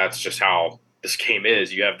that's just how this game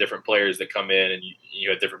is. You have different players that come in, and you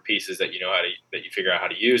have different pieces that that you figure out how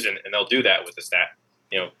to use, and they'll do that with the staff.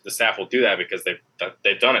 The staff will do that because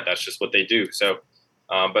they've done it. That's just what they do. So,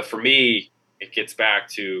 but for me, it gets back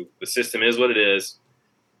to the system is what it is.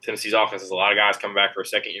 Tennessee's offense has a lot of guys coming back for a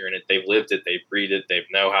second year in it. They've lived it. They've breathed it. They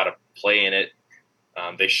know how to play in it.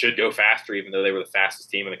 They should go faster, even though they were the fastest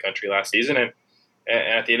team in the country last season. And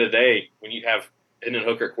at the end of the day, when you have Hendon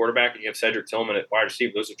Hooker at quarterback and you have Cedric Tillman at wide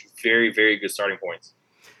receiver, those are two very, very good starting points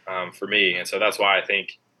for me. And so that's why I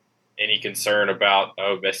think any concern about,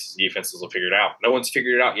 Messi's defenses will figure it out. No one's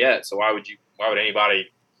figured it out yet. So why would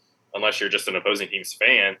anybody, unless you're just an opposing team's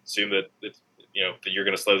fan, assume that that you're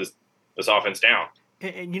going to slow this offense down?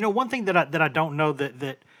 And one thing that I don't know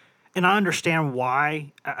that and I understand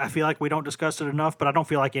why I feel like we don't discuss it enough, but I don't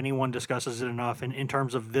feel like anyone discusses it enough in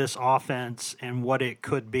terms of this offense and what it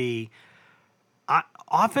could be.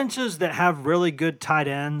 Offenses that have really good tight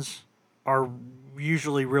ends are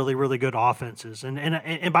usually really, really good offenses.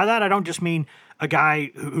 And by that, I don't just mean a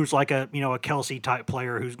guy who's like a Kelsey type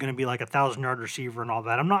player who's going to be like a 1,000-yard receiver and all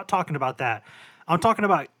that. I'm not talking about that. I'm talking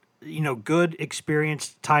about, good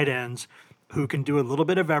experienced tight ends who can do a little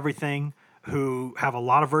bit of everything, who have a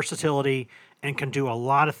lot of versatility and can do a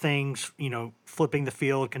lot of things, flipping the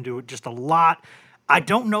field, can do just a lot. I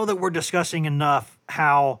don't know that we're discussing enough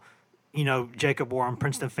how, Jacob Warren,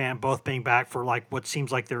 Princeton Fant, both being back for like what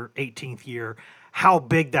seems like their 18th year, how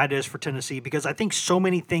big that is for Tennessee, because I think so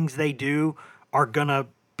many things they do are going to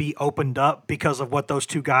be opened up because of what those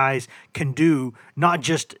two guys can do, not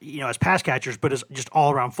just, as pass catchers, but as just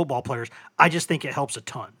all around football players. I just think it helps a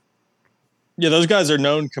ton. Yeah, those guys are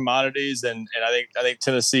known commodities, and I think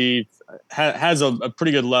Tennessee has a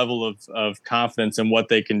pretty good level of confidence in what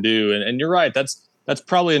they can do. And you're right, that's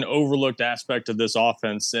probably an overlooked aspect of this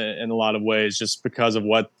offense in a lot of ways, just because of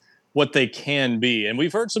what they can be. And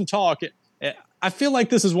we've heard some talk. I feel like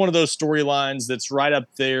this is one of those storylines that's right up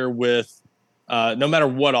there with no matter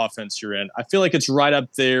what offense you're in. I feel like it's right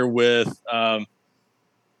up there with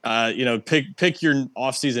pick your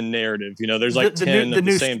offseason narrative. There's like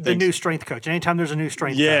the new strength coach. Anytime there's a new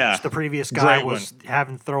strength coach, the previous guy was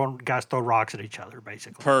having guys throw rocks at each other,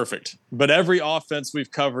 basically. Perfect. But every offense we've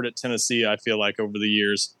covered at Tennessee, I feel like over the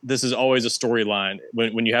years, this is always a storyline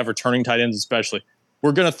when you have returning tight ends, especially.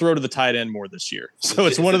 We're going to throw to the tight end more this year. So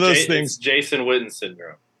it's one of those things. It's Jason Witten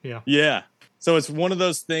syndrome. Yeah. So it's one of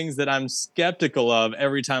those things that I'm skeptical of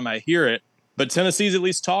every time I hear it. But Tennessee's at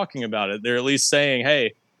least talking about it. They're at least saying,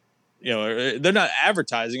 hey, they're not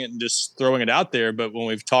advertising it and just throwing it out there. But when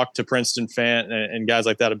we've talked to Princeton Fant and guys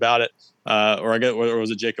like that about it, or was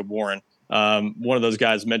it Jacob Warren? One of those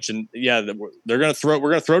guys mentioned, we're going to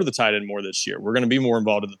throw to the tight end more this year. We're going to be more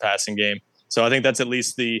involved in the passing game. So I think that's at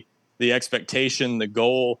least the expectation, the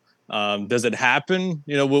goal. Does it happen?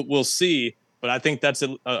 We'll see. But I think that's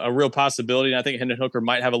a real possibility. And I think Hendon Hooker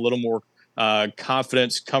might have a little more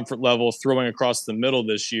confidence, comfort level throwing across the middle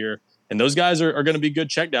this year. And those guys are going to be good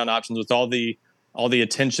check down options with all the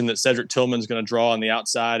attention that Cedric Tillman's going to draw on the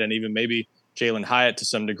outside, and even maybe Jalen Hyatt to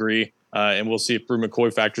some degree. And we'll see if Brew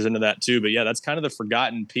McCoy factors into that too. But yeah, that's kind of the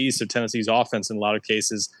forgotten piece of Tennessee's offense in a lot of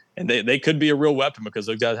cases. And they could be a real weapon because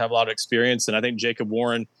those guys have a lot of experience. And I think Jacob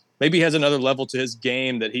Warren maybe has another level to his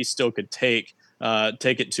game that he still could take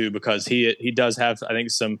it to, because he does have, I think,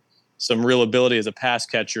 some real ability as a pass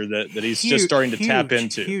catcher that he's just starting to tap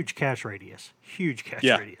into. Huge catch radius.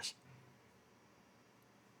 Radius.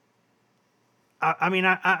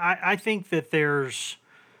 I think that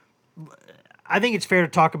I think it's fair to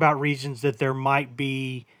talk about reasons that there might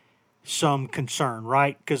be some concern,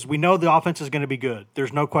 right? Because we know the offense is going to be good.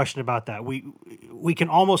 There's no question about that. We can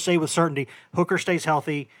almost say with certainty, Hooker stays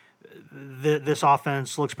healthy, this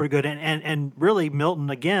offense looks pretty good. And really, Milton,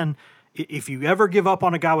 again, if you ever give up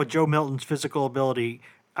on a guy with Joe Milton's physical ability,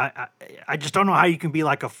 I just don't know how you can be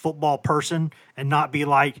like a football person and not be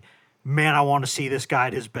like, man, I want to see this guy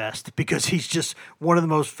at his best, because he's just one of the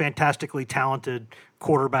most fantastically talented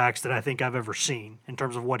quarterbacks that I think I've ever seen in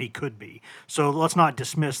terms of what he could be. So let's not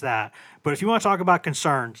dismiss that. But if you want to talk about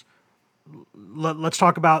concerns, let's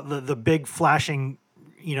talk about the big flashing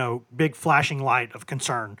light of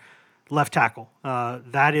concern. Left tackle.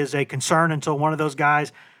 That is a concern until one of those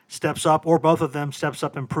guys steps up, or both of them steps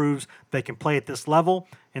up and proves they can play at this level.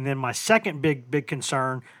 And then my second big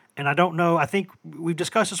concern, and I don't know, I think we've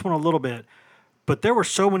discussed this one a little bit, but there were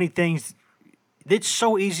so many things. It's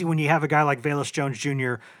so easy when you have a guy like Velus Jones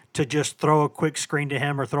Jr. to just throw a quick screen to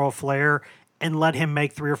him or throw a flare and let him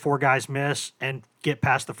make 3 or 4 guys miss and get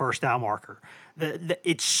past the first down marker.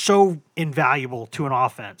 It's so invaluable to an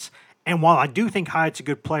offense. And while I do think Hyatt's a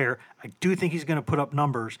good player, I do think he's going to put up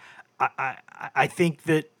numbers. I think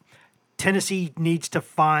that Tennessee needs to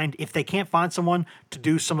find, if they can't find someone to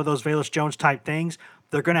do some of those Velus Jones type things,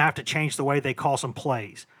 they're going to have to change the way they call some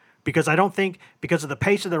plays. Because I don't think, because of the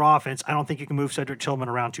pace of their offense, I don't think you can move Cedric Tillman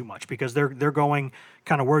around too much because they're going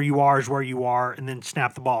kind of where you are is where you are and then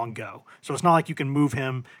snap the ball and go. So it's not like you can move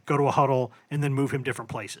him, go to a huddle, and then move him different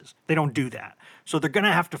places. They don't do that. So they're going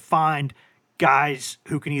to have to find guys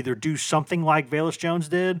who can either do something like Velus Jones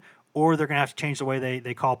did or they're going to have to change the way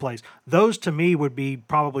they call plays. Those, to me, would be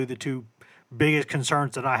probably the two biggest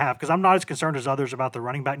concerns that I have because I'm not as concerned as others about the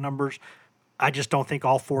running back numbers. I just don't think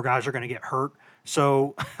all 4 guys are going to get hurt.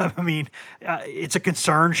 So, I mean, it's a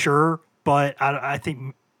concern, sure, but I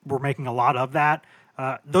think we're making a lot of that.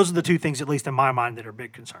 Those are the 2 things, at least in my mind, that are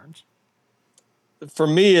big concerns. For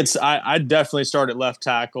me, I definitely start at left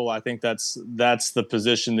tackle. I think that's the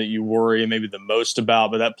position that you worry maybe the most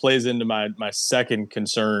about, but that plays into my second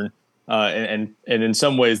concern. And in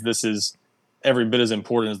some ways, this is every bit as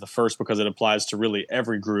important as the first because it applies to really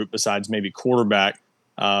every group besides maybe quarterback.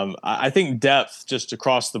 I think depth just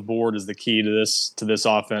across the board is the key to this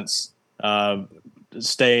offense.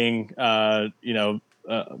 Staying, one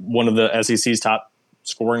of the SEC's top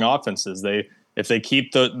scoring offenses. If they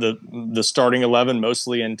keep the starting 11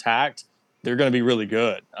 mostly intact, they're going to be really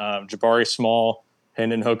good. Jabari Small,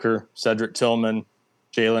 Hendon Hooker, Cedric Tillman,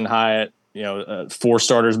 Jalen Hyatt. 4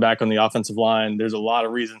 starters back on the offensive line. There's a lot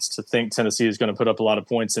of reasons to think Tennessee is going to put up a lot of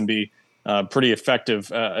points and be pretty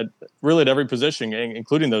effective, really at every position,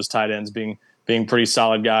 including those tight ends being pretty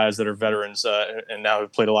solid guys that are veterans and now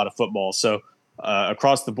have played a lot of football. So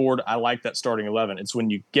across the board, I like that starting 11. It's when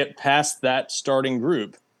you get past that starting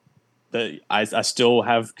group that I still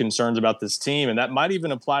have concerns about this team, and that might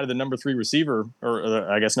even apply to the number 3 receiver or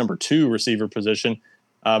I guess number 2 receiver position.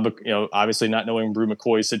 But obviously not knowing Bru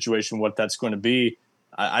McCoy's situation, what that's going to be.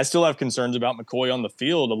 I still have concerns about McCoy on the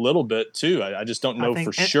field a little bit too. I just don't know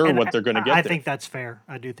for sure what they're going to get. I think that's fair.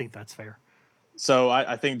 I do think that's fair. So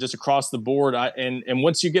I think just across the board, and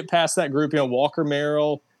once you get past that group, Walker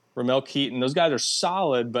Merrill, Ramel Keaton, those guys are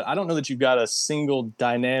solid, but I don't know that you've got a single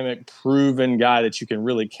dynamic, proven guy that you can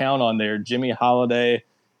really count on there. Jimmy Holiday,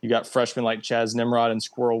 you got freshmen like Chaz Nimrod and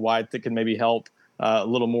Squirrel White that can maybe help a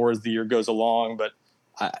little more as the year goes along, but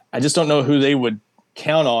I just don't know who they would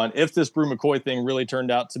count on if this Bru McCoy thing really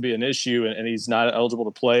turned out to be an issue and he's not eligible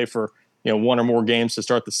to play for 1 or more games to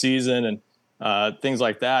start the season and things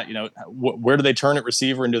like that. Where do they turn at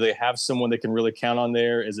receiver, and do they have someone they can really count on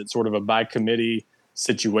there? Is it sort of a by committee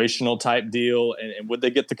situational type deal, and would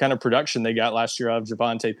they get the kind of production they got last year out of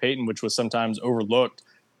Javonte Payton, which was sometimes overlooked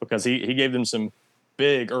because he gave them some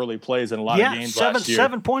big early plays in a lot of games last year.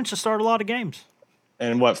 7 points to start a lot of games.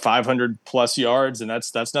 And 500 plus yards, and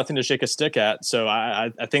that's nothing to shake a stick at. So I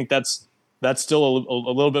think that's still a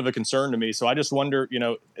little bit of a concern to me. So I just wonder,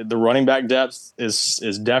 the running back depth is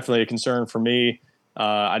definitely a concern for me.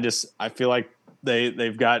 I feel like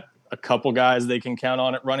they've got a couple guys they can count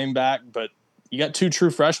on at running back, but you got 2 true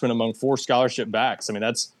freshmen among 4 scholarship backs. I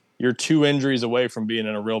mean, you're 2 injuries away from being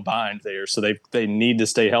in a real bind there. So they need to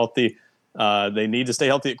stay healthy. They need to stay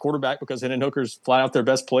healthy at quarterback because Hendon Hooker's flat out their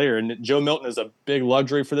best player. And Joe Milton is a big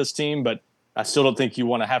luxury for this team, but I still don't think you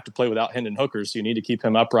want to have to play without Hendon Hooker. So you need to keep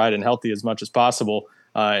him upright and healthy as much as possible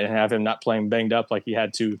and have him not playing banged up like he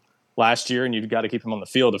had to last year. And you've got to keep him on the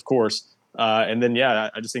field, of course. And then,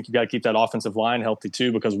 I just think you got to keep that offensive line healthy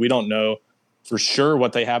too, because we don't know for sure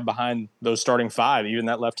what they have behind those starting 5, even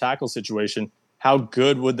that left tackle situation. How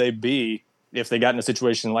good would they be if they got in a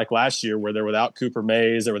situation like last year where they're without Cooper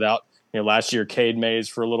Mays, they're without last year, Cade Mays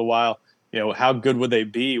for a little while. How good would they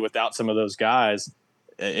be without some of those guys?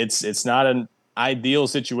 It's not an ideal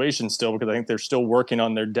situation still because I think they're still working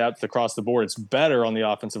on their depth across the board. It's better on the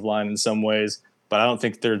offensive line in some ways, but I don't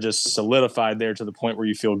think they're just solidified there to the point where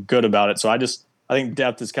you feel good about it. So I think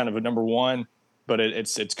depth is kind of a number 1, but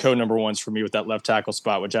it's co-number 1s for me with that left tackle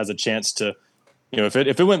spot, which has a chance to, if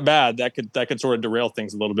it went bad, that could sort of derail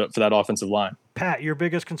things a little bit for that offensive line. Pat, your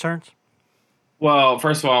biggest concerns? Well,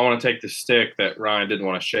 first of all, I want to take the stick that Ryan didn't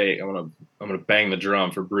want to shake. I'm gonna bang the drum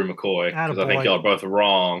for Bru McCoy because I think y'all are both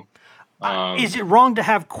wrong. Is it wrong to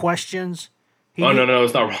have questions? No,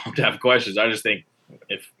 it's not wrong to have questions. I just think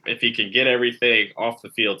if he can get everything off the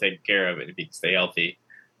field taken care of, and if he can stay healthy,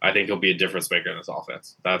 I think he'll be a difference maker in this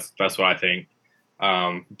offense. That's what I think.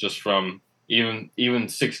 Just from even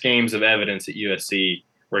 6 games of evidence at USC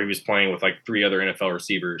where he was playing with like 3 other NFL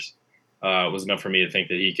receivers was enough for me to think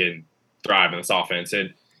that he can thrive in this offense.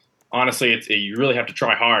 And honestly, you really have to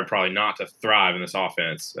try hard probably not to thrive in this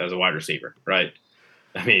offense as a wide receiver, right?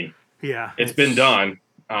 I mean, yeah, it's been done.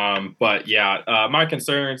 But yeah, my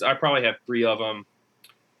concerns, I probably have 3 of them.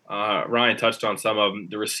 Ryan touched on some of them.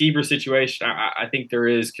 The receiver situation, I think there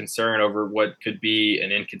is concern over what could be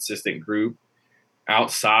an inconsistent group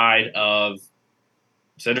outside of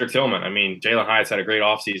Cedric Tillman. I mean, Jalen Hyatt's had a great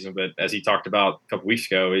offseason, but as he talked about a couple weeks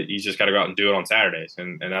ago, he's just got to go out and do it on Saturdays.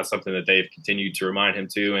 And that's something that they've continued to remind him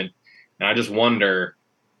to. And I just wonder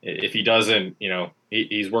if he doesn't,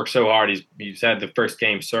 he's worked so hard. He's had the first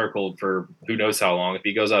game circled for who knows how long. If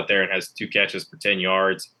he goes out there and has 2 catches for 10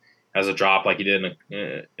 yards, has a drop like he did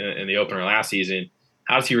in the opener last season,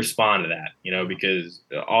 how does he respond to that? Because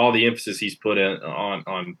all the emphasis he's put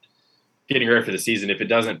on getting ready for the season, if it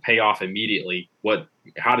doesn't pay off immediately,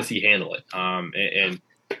 how does he handle it?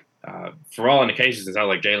 For all indications, it sounds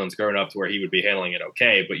like Jalen's grown up to where he would be handling it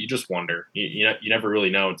okay, but you just wonder. You never really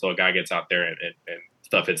know until a guy gets out there and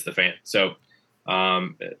stuff hits the fan. So,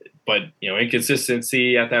 but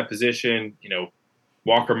inconsistency at that position.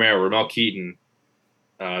 Walker Merrill, Ramel Keaton,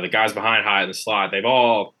 the guys behind Hyatt in the slot, they've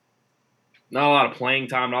all not a lot of playing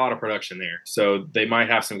time, not a lot of production there. So they might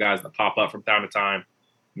have some guys that pop up from time to time,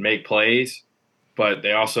 make plays, but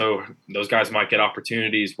those guys might get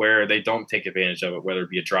opportunities where they don't take advantage of it, whether it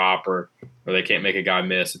be a drop or they can't make a guy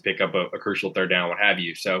miss and pick up a crucial third down, what have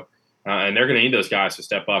you. So, and they're going to need those guys to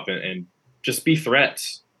step up and just be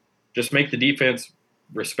threats. Just make the defense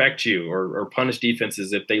respect you or punish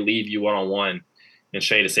defenses if they leave you one-on-one and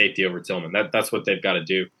shade a safety over Tillman. That's what they've got to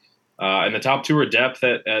do. And the top 2 are depth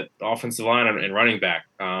at offensive line and running back.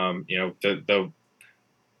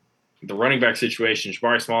 The running back situation,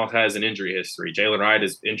 Jabari Small has an injury history. Jalen Wright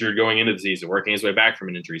is injured going into the season, working his way back from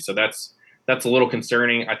an injury. So that's a little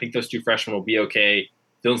concerning. I think those 2 freshmen will be okay.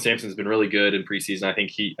 Dylan Sampson's been really good in preseason. I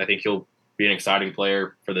think he'll be an exciting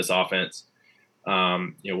player for this offense.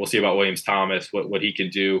 We'll see about Williams Thomas, what he can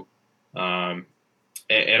do.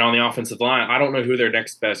 And on the offensive line, I don't know who their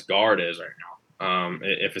next best guard is right now.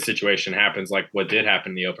 If a situation happens like what did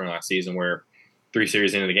happen in the opener last season, where 3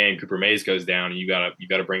 series into the game, Cooper Mays goes down, and you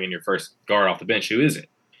gotta bring in your first guard off the bench. Who is it?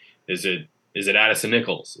 Is it Addison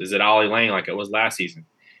Nichols? Is it Ollie Lane like it was last season?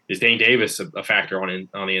 Is Dane Davis a factor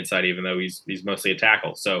on the inside, even though he's mostly a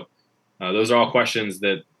tackle? So those are all questions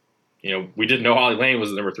that we didn't know Ollie Lane was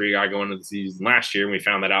the number 3 guy going into the season last year, and we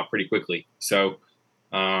found that out pretty quickly. So.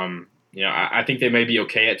 I think they may be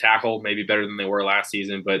okay at tackle, maybe better than they were last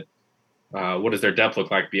season, but what does their depth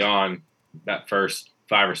look like beyond that first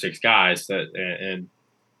 5 or 6 guys? And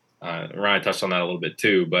Ryan touched on that a little bit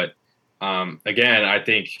too. But again, I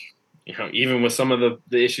think even with some of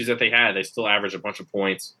the issues that they had, they still averaged a bunch of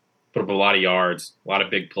points, put up a lot of yards, a lot of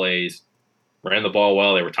big plays, ran the ball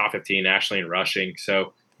well. They were top 15 nationally in rushing.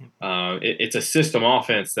 So it's a system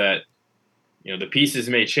offense that the pieces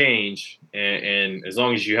may change, and as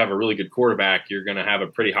long as you have a really good quarterback, you're going to have a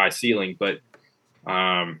pretty high ceiling. But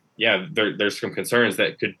there's some concerns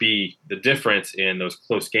that could be the difference in those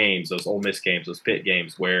close games, those Ole Miss games, those Pitt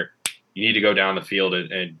games, where you need to go down the field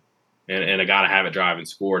and a guy to have it drive and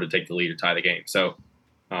score to take the lead or tie the game. So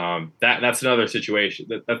that's another situation.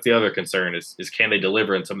 That's the other concern is can they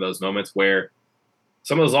deliver in some of those moments where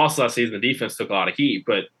some of those losses last season, the defense took a lot of heat,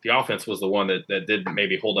 but the offense was the one that did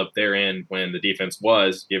maybe hold up their end when the defense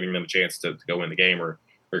was giving them a chance to go win the game or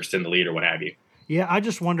extend the lead or what have you. Yeah, I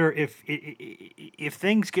just wonder if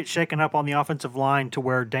things get shaken up on the offensive line to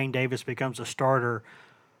where Dane Davis becomes a starter,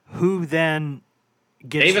 who then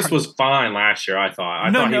gets Davis was fine last year, I thought.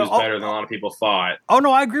 I thought he was better than a lot of people thought. Oh,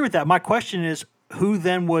 no, I agree with that. My question is, who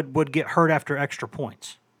then would get hurt after extra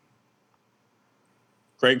points?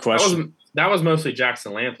 Great question. That was mostly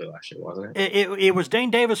Jackson Lampley last year, wasn't it? It was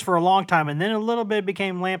Dane Davis for a long time, and then a little bit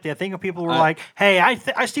became Lampley. I think people were like, hey,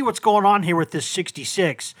 I see what's going on here with this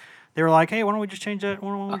 66. They were like, hey, why don't we just change that?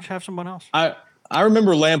 Why don't we just have someone else? I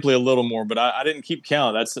remember Lampley a little more, but I didn't keep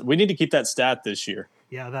count. We need to keep that stat this year.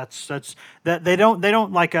 Yeah, that's that they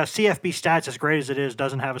don't like CFB stats, as great as it is,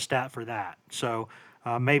 doesn't have a stat for that. So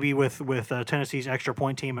maybe with Tennessee's extra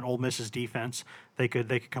point team and Ole Miss's defense, they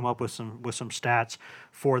could come up with some stats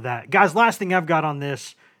for that. Guys, last thing I've got on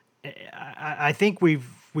this, I think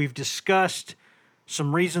we've discussed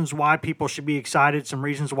some reasons why people should be excited, some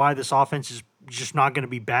reasons why this offense is just not going to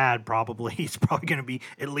be bad. Probably it's probably going to be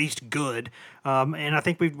at least good, and I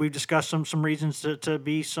think we've discussed some reasons to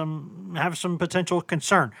be have some potential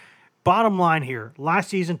concern. Bottom line here, last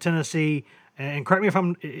season Tennessee, and correct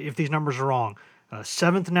me if these numbers are wrong,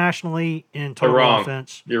 7th nationally in total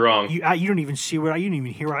offense. You're wrong. You don't even see you didn't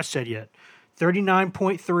even hear what I said yet.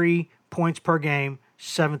 39.3 points per game,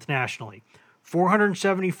 7th nationally.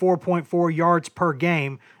 474.4 yards per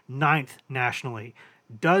game, 9th nationally.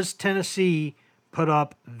 Does Tennessee put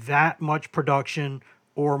up that much production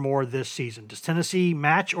or more this season? Does Tennessee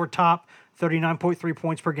match or top 39.3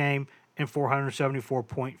 points per game and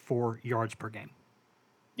 474.4 yards per game?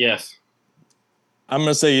 Yes. I'm going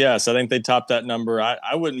to say yes. I think they topped that number.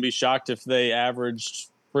 I wouldn't be shocked if they averaged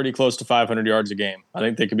pretty close to 500 yards a game. I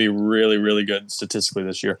think they could be really, really good statistically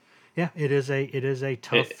this year. Yeah, it is a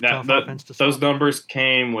tough offense to stop. Those numbers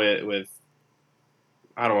came with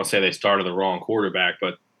I don't want to say they started the wrong quarterback,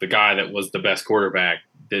 but the guy that was the best quarterback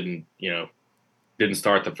didn't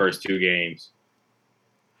start the first 2 games.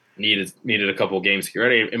 Needed a couple of games to get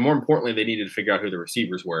ready, and more importantly, they needed to figure out who the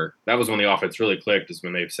receivers were. That was when the offense really clicked. Is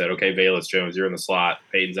when they said, "Okay, Velus Jones, you're in the slot.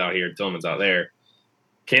 Peyton's out here. Tillman's out there."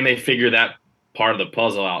 Can they figure that part of the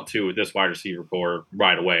puzzle out too with this wide receiver core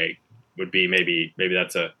right away? Would be maybe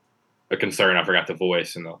that's a concern I forgot to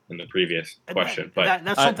voice in the previous question. But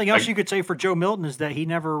that's something else you could say for Joe Milton is that he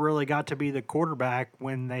never really got to be the quarterback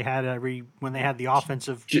when they had the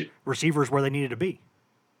offensive receivers where they needed to be.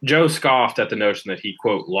 Joe scoffed at the notion that he,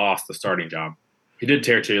 quote, lost the starting job. He did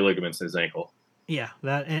tear 2 ligaments in his ankle. Yeah,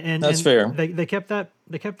 that's fair. They kept that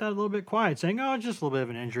a little bit quiet, saying, "Oh, it's just a little bit of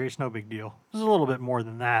an injury. It's no big deal." It's a little bit more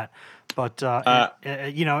than that, but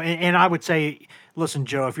and I would say, listen,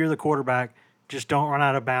 Joe, if you're the quarterback, just don't run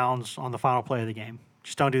out of bounds on the final play of the game.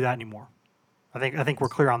 Just don't do that anymore. I think we're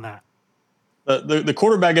clear on that. The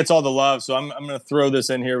quarterback gets all the love, so I'm going to throw this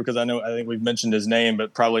in here because I think we've mentioned his name,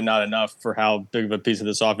 but probably not enough for how big of a piece of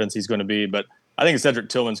this offense he's going to be. But I think Cedric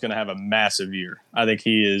Tillman's going to have a massive year. I think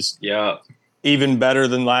he is even better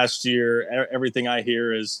than last year. Everything I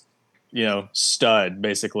hear is, stud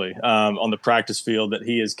basically on the practice field, that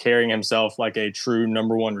he is carrying himself like a true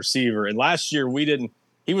number 1 receiver. And last year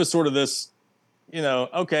he was sort of this,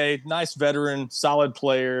 okay, nice veteran, solid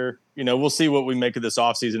player. We'll see what we make of this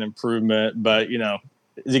offseason improvement, but,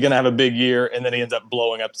 is he going to have a big year? And then he ends up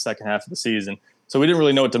blowing up the second half of the season. So we didn't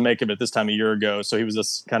really know what to make of it this time a year ago. So he was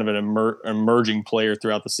just kind of an emerging player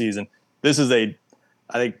throughout the season. This is I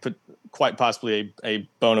think, quite possibly a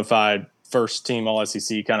bona fide first team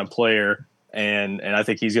All-SEC kind of player. And I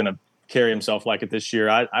think he's going to carry himself like it this year.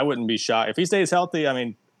 I wouldn't be shocked. If he stays healthy, I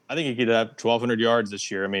mean, I think he could have 1,200 yards this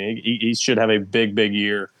year. I mean, he should have a big, big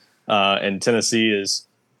year. And Tennessee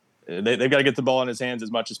they've got to get the ball in his hands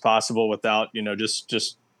as much as possible without,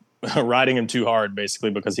 just riding him too hard,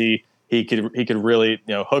 basically, because he could really,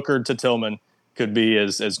 Hooker to Tillman could be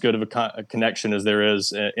as good of a connection as there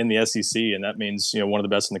is in the SEC, and that means one of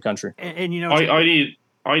the best in the country. And all you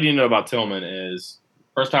need to know about Tillman is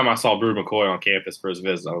first time I saw Brew McCoy on campus for his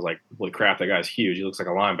visit, I was like, holy crap, that guy's huge. He looks like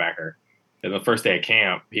a linebacker. And the first day of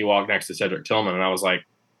camp, he walked next to Cedric Tillman, and I was like,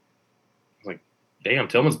 damn,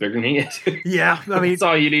 Tillman's bigger than he is. Yeah, I mean, that's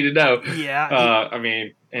all you need to know. Yeah, I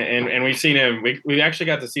mean, and we've seen him. We actually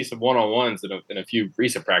got to see some one-on-ones in a few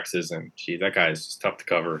recent practices, and that guy is just tough to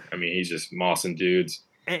cover. I mean, he's just mossing dudes.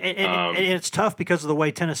 And it's tough because of the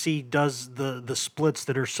way Tennessee does the splits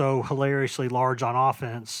that are so hilariously large on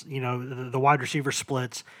offense. The wide receiver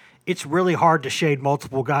splits. It's really hard to shade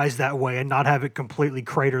multiple guys that way and not have it completely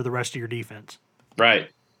crater the rest of your defense.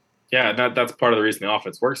 Right. Yeah, that's part of the reason the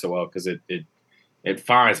offense works so well, because it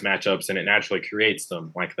finds matchups and it naturally creates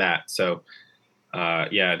them like that. So,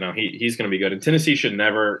 he's going to be good. And Tennessee should be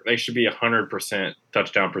 100%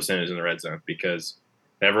 touchdown percentage in the red zone, because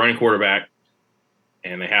they have a running quarterback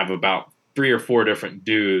and they have about 3 or 4 different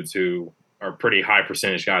dudes who are pretty high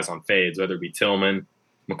percentage guys on fades, whether it be Tillman,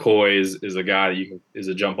 McCoy is a guy that is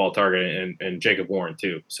a jump ball target, and Jacob Warren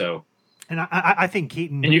too. So, and I think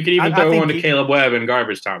Keaton, and you could even throw one to Caleb Webb in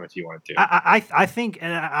garbage time if you wanted to. I think,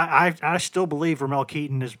 and I still believe Ramel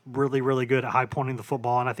Keaton is really, really good at high pointing the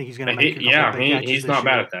football, and I think he's going to make he's not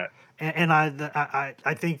bad at that. And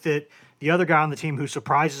I think that the other guy on the team who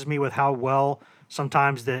surprises me with how well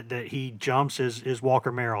sometimes that he jumps is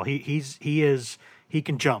Walker Merrill. He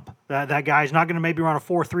can jump. That guy's not going to maybe run a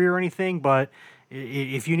 4.3 or anything, but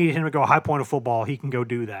if you need him to go high point of football, he can go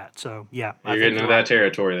do that. So yeah, you're getting into that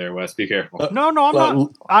territory there, Wes. Be careful. No, I'm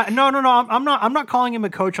not. I'm not calling him a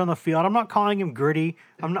coach on the field. I'm not calling him gritty.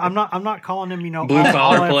 I'm not calling him blue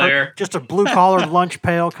collar player, just a blue collar lunch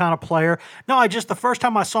pail kind of player. No, the first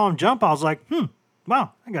time I saw him jump, I was like,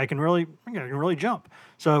 wow, that guy can really jump.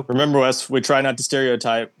 So remember, Wes, we try not to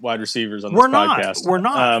stereotype wide receivers on this podcast. We're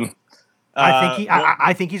not.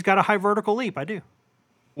 I think he's got a high vertical leap. I do.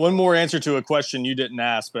 One more answer to a question you didn't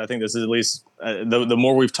ask, but I think this is at least the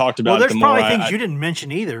more we've talked about. Well, there's the probably more things you didn't mention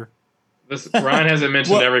either. Ryan hasn't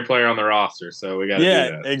mentioned every player on the roster, so we got to do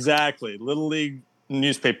that. Yeah, exactly. Little League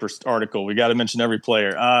newspaper article. We got to mention every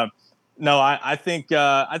player. No, I think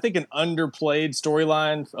an underplayed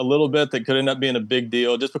storyline a little bit that could end up being a big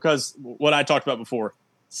deal, just because what I talked about before,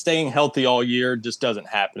 staying healthy all year just doesn't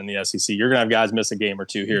happen in the SEC. You're gonna have guys miss a game or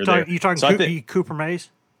two here or there. You talking Cooper Mays?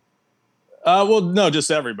 Well, no, just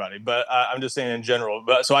everybody, but I'm just saying in general.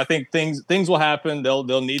 But so I think things will happen.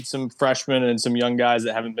 They'll need some freshmen and some young guys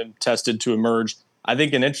that haven't been tested to emerge. I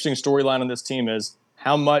think an interesting storyline on this team is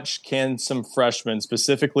how much can some freshmen,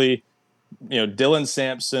 specifically, Dylan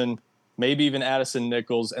Sampson, maybe even Addison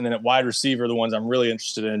Nichols, and then at wide receiver, the ones I'm really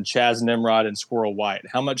interested in, Chaz Nimrod and Squirrel White.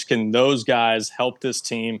 How much can those guys help this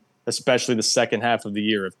team, especially the second half of the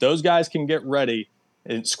year? If those guys can get ready,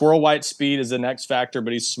 and Squirrel White's speed is the next factor,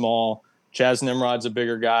 but he's small. Chaz Nimrod's a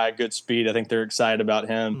bigger guy, good speed. I think they're excited about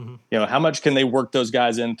him. Mm-hmm. How much can they work those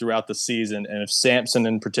guys in throughout the season? And if Sampson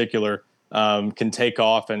in particular can take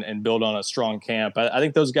off and build on a strong camp, I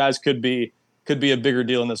think those guys could be a bigger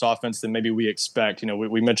deal in this offense than maybe we expect.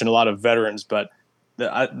 We mentioned a lot of veterans, but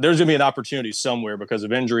there's going to be an opportunity somewhere because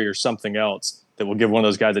of injury or something else that will give one of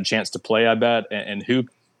those guys a chance to play, I bet. And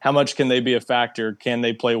how much can they be a factor? Can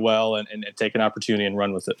they play well and take an opportunity and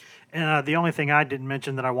run with it? And the only thing I didn't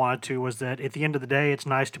mention that I wanted to was that at the end of the day, it's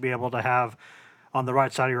nice to be able to have on the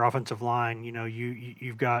right side of your offensive line,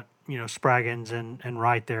 you've got, Spraggins and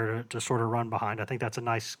Wright there to sort of run behind. I think that's a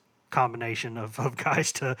nice combination of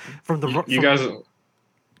guys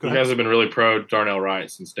you guys have been really pro Darnell Wright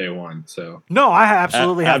since day one. So no, I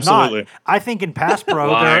absolutely have not. I think in pass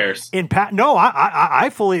pro, liars. I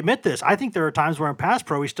fully admit this. I think there are times where in pass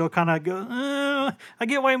pro we still kind of go. I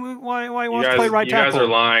get why he wants to play right tackle. You guys are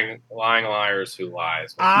lying liars who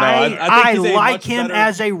lies. I like him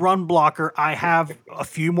as a run blocker. I have a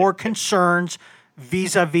few more concerns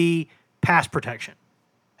vis-a-vis pass protection.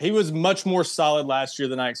 He was much more solid last year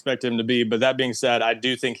than I expected him to be. But that being said, I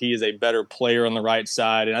do think he is a better player on the right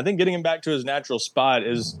side. And I think getting him back to his natural spot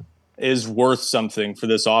is worth something for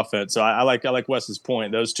this offense. So I like Wes's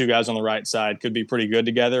point. Those two guys on the right side could be pretty good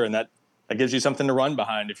together. And that gives you something to run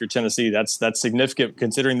behind if you're Tennessee. That's significant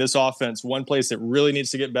considering this offense. One place that really needs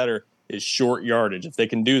to get better is short yardage. If they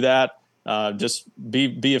can do that, just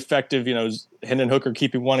be effective, Hendon Hooker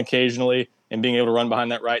keeping one occasionally and being able to run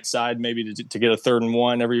behind that right side, maybe to get a 3rd and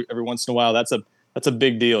 1 every once in a while. That's a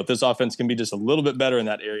big deal. If this offense can be just a little bit better in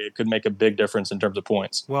that area, it could make a big difference in terms of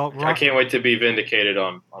points. Well, I can't wait to be vindicated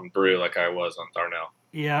on Brew like I was on Darnell.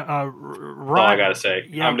 Yeah, Ryan, all I gotta say.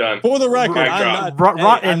 Yeah, I'm done. For the record,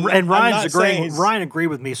 Ryan agreed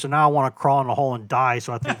with me, so now I want to crawl in a hole and die.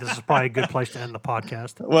 So I think this is probably a good place to end the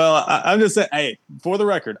podcast. Well, I'm just saying. Hey, for the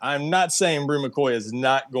record, I'm not saying Brew McCoy is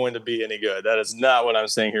not going to be any good. That is not what I'm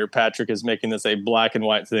saying here. Patrick is making this a black and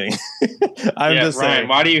white thing. Ryan, saying.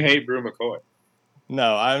 Why do you hate Brew McCoy?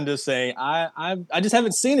 No, I'm just saying. I just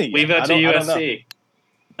haven't seen it yet. Leave that to USC.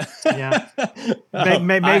 Yeah,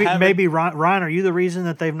 maybe Ryan. Are you the reason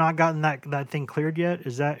that they've not gotten that thing cleared yet?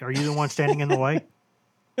 Are you the one standing in the way?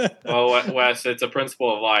 Well, Wes, it's a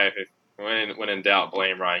principle of life. When in doubt,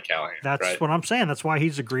 blame Ryan Callahan. That's right? what I'm saying. That's why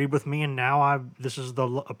he's agreed with me, and now this is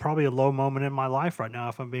probably a low moment in my life right now.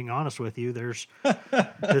 If I'm being honest with you, this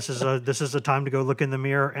is a time to go look in the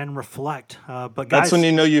mirror and reflect. But guys, that's when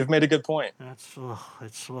you know you've made a good point. It's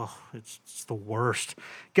the worst.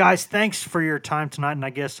 Guys, thanks for your time tonight, and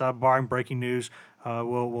I guess barring breaking news,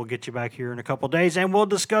 we'll get you back here in a couple of days, and we'll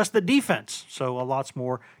discuss the defense. So lots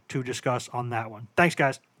more to discuss on that one. Thanks,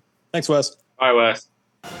 guys. Thanks, Wes. Bye, Wes.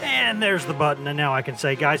 And there's the button, and now I can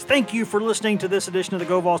say, guys, thank you for listening to this edition of the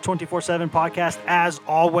Go Vols 24/7 podcast. As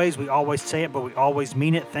always, we always say it, but we always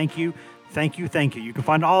mean it. Thank you. Thank you, thank you. You can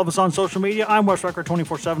find all of us on social media. I'm Wes Rucker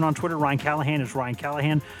 24/7 on Twitter. Ryan Callahan is Ryan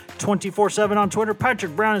Callahan 24/7 on Twitter.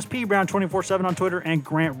 Patrick Brown is P Brown 24/7 on Twitter, and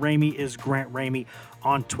Grant Ramey is Grant Ramey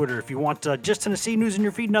on Twitter. If you want just Tennessee news in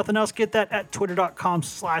your feed, nothing else, get that at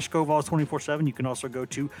twitter.com/GoVols247. You can also go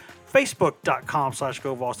to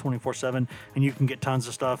facebook.com/GoVols247, and you can get tons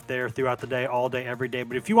of stuff there throughout the day, all day, every day.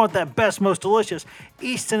 But if you want that best, most delicious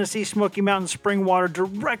East Tennessee Smoky Mountain spring water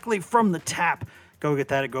directly from the tap, go get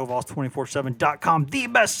that at GoVols247.com, the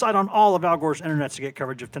best site on all of Al Gore's internet to get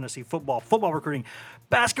coverage of Tennessee football recruiting,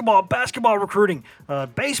 basketball recruiting,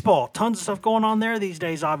 baseball, tons of stuff going on there these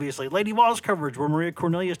days, obviously. Lady Vols coverage, where Maria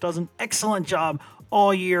Cornelius does an excellent job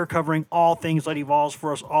all year covering all things Lady Vols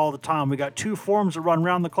for us all the time. We got 2 forums that run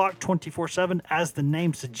around the clock 24/7, as the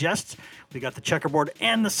name suggests. We got the Checkerboard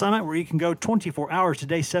and the Summit, where you can go 24 hours a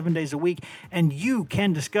day, 7 days a week, and you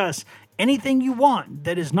can discuss anything you want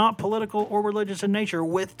that is not political or religious in nature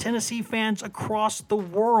with Tennessee fans across the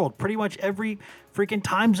world. Pretty much every freaking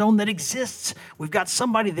time zone that exists, we've got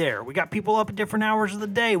somebody there. We got people up at different hours of the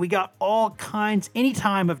day. We got all kinds, any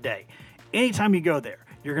time of day. Anytime you go there,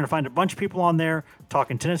 You're going to find a bunch of people on there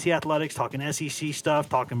talking Tennessee athletics, talking SEC stuff,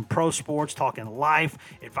 talking pro sports, talking life,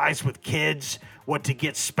 advice with kids, what to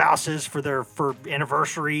get spouses for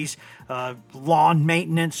anniversaries, lawn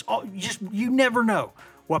maintenance. You never know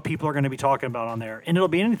what people are going to be talking about on there. And it'll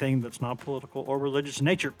be anything that's not political or religious in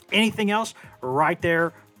nature. Anything else, right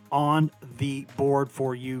there on the board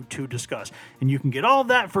for you to discuss. And you can get all of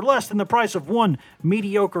that for less than the price of one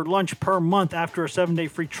mediocre lunch per month after a 7-day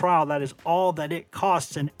free trial. That is all that it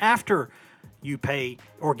costs. And after you pay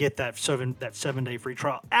or get that 7-day free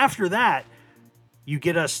trial, after that, you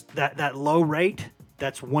get us that low rate.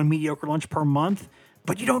 That's one mediocre lunch per month.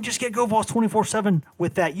 But you don't just get GoVols 24/7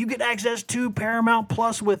 with that. You get access to Paramount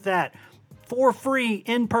Plus with that for free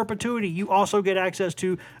in perpetuity. You also get access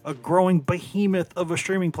to a growing behemoth of a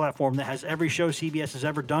streaming platform that has every show CBS has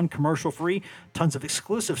ever done, commercial free, tons of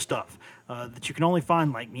exclusive stuff that you can only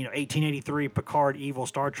find, like 1883, Picard, Evil,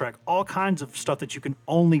 Star Trek, all kinds of stuff that you can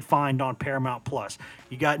only find on Paramount Plus.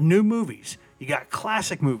 You got new movies, you got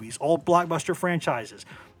classic movies, old blockbuster franchises,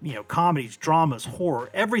 comedies, dramas, horror,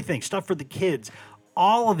 everything, stuff for the kids.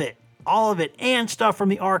 All of it, and stuff from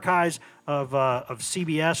the archives of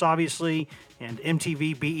CBS, obviously, and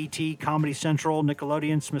MTV, BET, Comedy Central,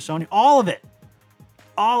 Nickelodeon, Smithsonian, all of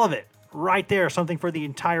it, right there. Something for the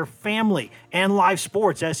entire family. And live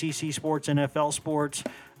sports, SEC sports, NFL sports.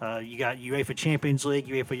 You got UEFA Champions League,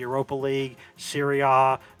 UEFA Europa League, Serie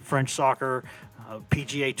A, French soccer,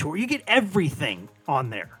 PGA Tour. You get everything on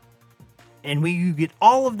there. And you get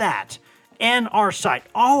all of that and our site,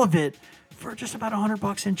 all of it, for just about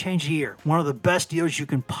 $100 and change a year. One of the best deals you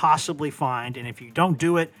can possibly find. And if you don't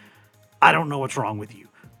do it, I don't know what's wrong with you.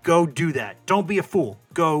 Go do that. Don't be a fool.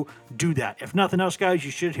 Go do that. If nothing else, guys, you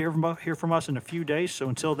should hear from us in a few days. So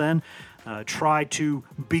until then, try to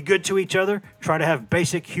be good to each other. Try to have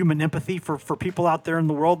basic human empathy for people out there in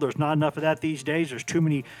the world. There's not enough of that these days. There's too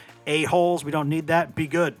many a-holes. We don't need that. Be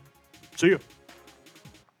good. See you.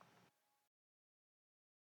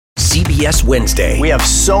 CBS Wednesday. We have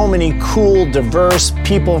so many cool, diverse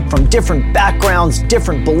people from different backgrounds,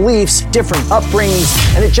 different beliefs, different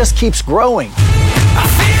upbringings, and it just keeps growing.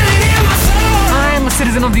 I'm a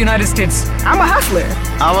citizen of the United States. I'm a hustler.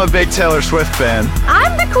 I'm a big Taylor Swift fan.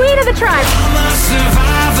 I'm the queen of the tribe.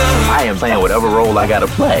 I am playing whatever role I gotta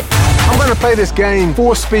play. I'm gonna play this game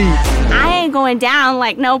full speed. I ain't going down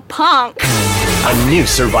like no punk. A new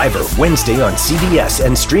Survivor, Wednesday on CBS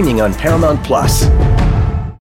and streaming on Paramount Plus.